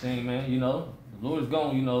chastised in this thing, man. You know, the Lord is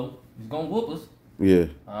going, you know, he's going to whoop us. Yeah.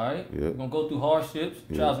 All right? Yep. We're going to go through hardships,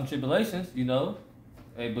 trials and tribulations, you know.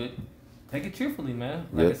 Hey, but take it cheerfully, man.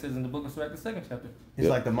 Like it says in the book of Sirach, the 2nd chapter. It's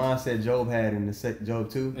like the mindset Job had in Job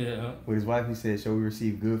 2. Yeah. With his wife, he said, shall we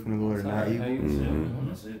receive good from the Lord and not evil? Mm-hmm.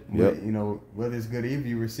 That's it. But, you know, whether it's good or evil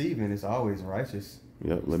you receive, and it's always righteous.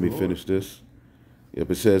 Yep. Let me finish this.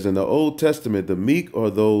 Yep. It says in the Old Testament, the meek are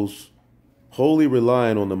those wholly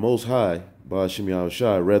relying on the Most High, Ba'ashem Yahweh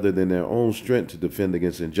Shai, rather than their own strength to defend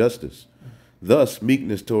against injustice. Thus,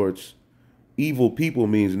 meekness towards evil people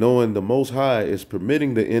means knowing the Most High is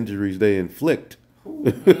permitting the injuries they inflict.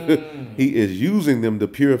 He is using them to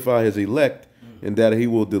purify his elect, and that he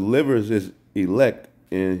will deliver his elect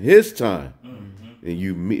in his time. And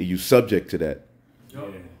you subject to that. You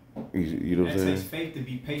know what I'm saying? It takes faith to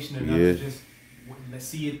be patient enough to just let's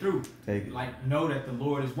see it through. Like know that the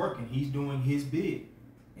Lord is working. He's doing his bid.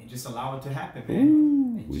 And just allow it to happen,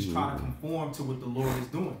 man. And just try to conform to what the Lord is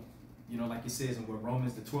doing. You know, like it says in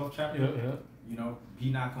Romans the 12th chapter. You know,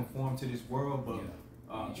 be not conformed to this world, but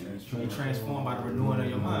be transformed by the renewing of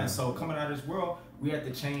your mind. So coming out of this world, we have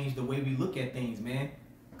to change the way we look at things, man.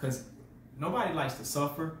 Because nobody likes to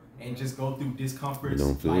suffer and just go through discomforts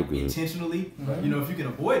like intentionally. You know, if you can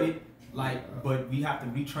avoid it, like, but we have to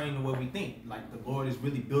retrain the way we think. Like the Lord is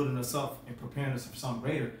really building us up and preparing us for something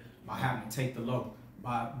greater by having to take the low,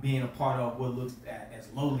 by being a part of what looks as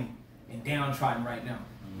lowly and downtrodden right now.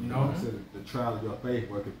 You know, the trial of your faith,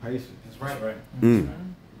 working patience. That's right. That's right.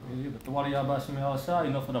 Yeah, but the water Yahweh Shem Yahweh Shai,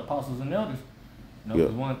 you know, for the apostles and elders. You know,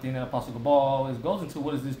 because one thing that Apostle Gabal always goes into,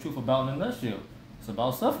 what is this truth about in a nutshell? It's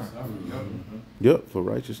about suffering. Yep, for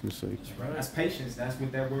righteousness' sake. That's right. That's patience. That's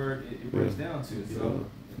what that word it breaks down to. So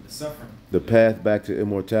the suffering. The path back to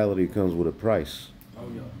immortality comes with a price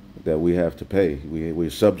that we have to pay. We're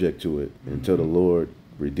subject to it until the Lord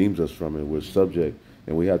redeems us from it. We're subject,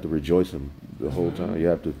 and we have to rejoice Him the whole time. You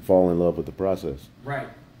have to fall in love with the process. Right.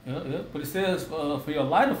 Yeah. But it says, for your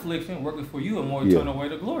light affliction, working for you a more eternal way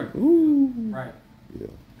to glory. Ooh. Right. Yeah.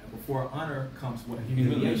 And before honor comes what?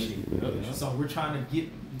 Humiliation. So we're trying to get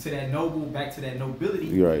to that noble, back to that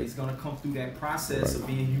nobility. Right. It's going to come through that process of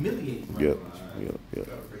being humiliated. Yep.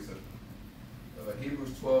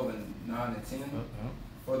 Hebrews 12 and 9 and 10.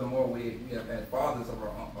 Furthermore, we have had fathers of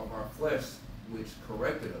our flesh which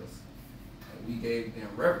corrected us, and we gave them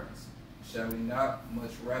reverence. Shall we not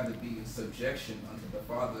much rather be in subjection unto the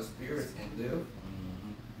Father of spirits and live?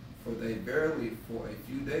 For they verily for a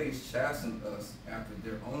few days chastened us after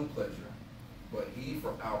their own pleasure, but he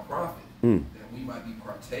for our profit, that we might be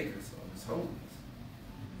partakers of his holiness.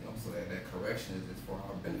 You know, so that correction is for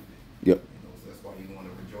our benefit. Yep. You know, so that's why you want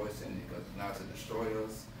to rejoice in it, because it's not to destroy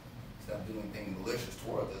us, stop doing things malicious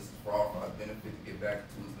toward us. It's for our benefit to get back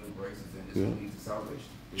to his good graces and his leads to salvation.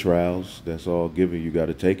 Trials, that's all given. You got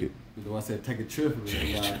to take it. I said, take a trip with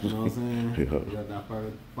it, guys. You know what I'm saying? You got not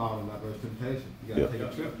fall in that first temptation. You got to take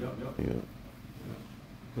a trip.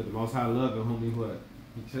 Because the Most High love in whom He what?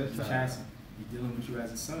 He chastised. He's dealing with you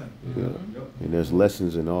as a son. And there's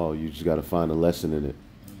lessons in all. You just got to find a lesson in it.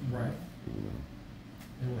 Right.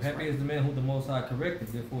 Happy is the man who the Most High corrected,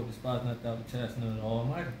 therefore despise not thou the chastening of the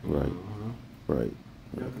Almighty. Right. Right.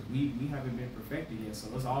 Because we haven't been perfected yet, so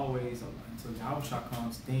it's always until Yahweh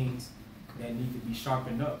comes, things that need to be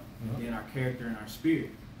sharpened up, and then our character and our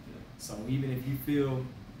spirit. So even if you feel,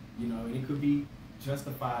 you know, and it could be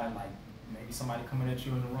justified, like maybe somebody coming at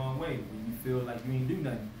you in the wrong way, when you feel like you ain't do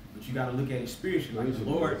nothing, but you got to look at it spiritually. Like the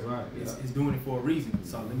Lord is doing it for a reason.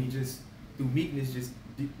 So let me just, through meekness, just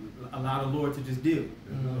allow the Lord to just deal.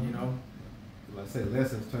 You know. Like I said,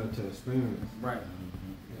 lessons turn to experience. Right.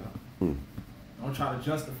 Hmm. Don't try to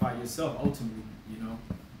justify yourself ultimately, you know.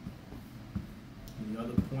 Any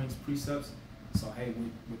other points, precepts? So hey,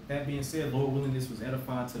 with that being said, Lord willing, this was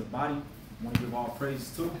edifying to the body. I want to give all praise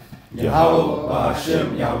to Yahweh,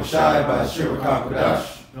 Ba'ashem, Yahushai, Ba'ashir,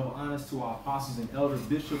 Kakodash. double honors to our apostles and elders,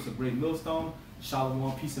 bishops of Great Millstone.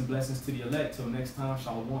 Shalom, peace and blessings to the elect. Till next time,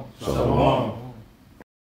 shalom. Shalom.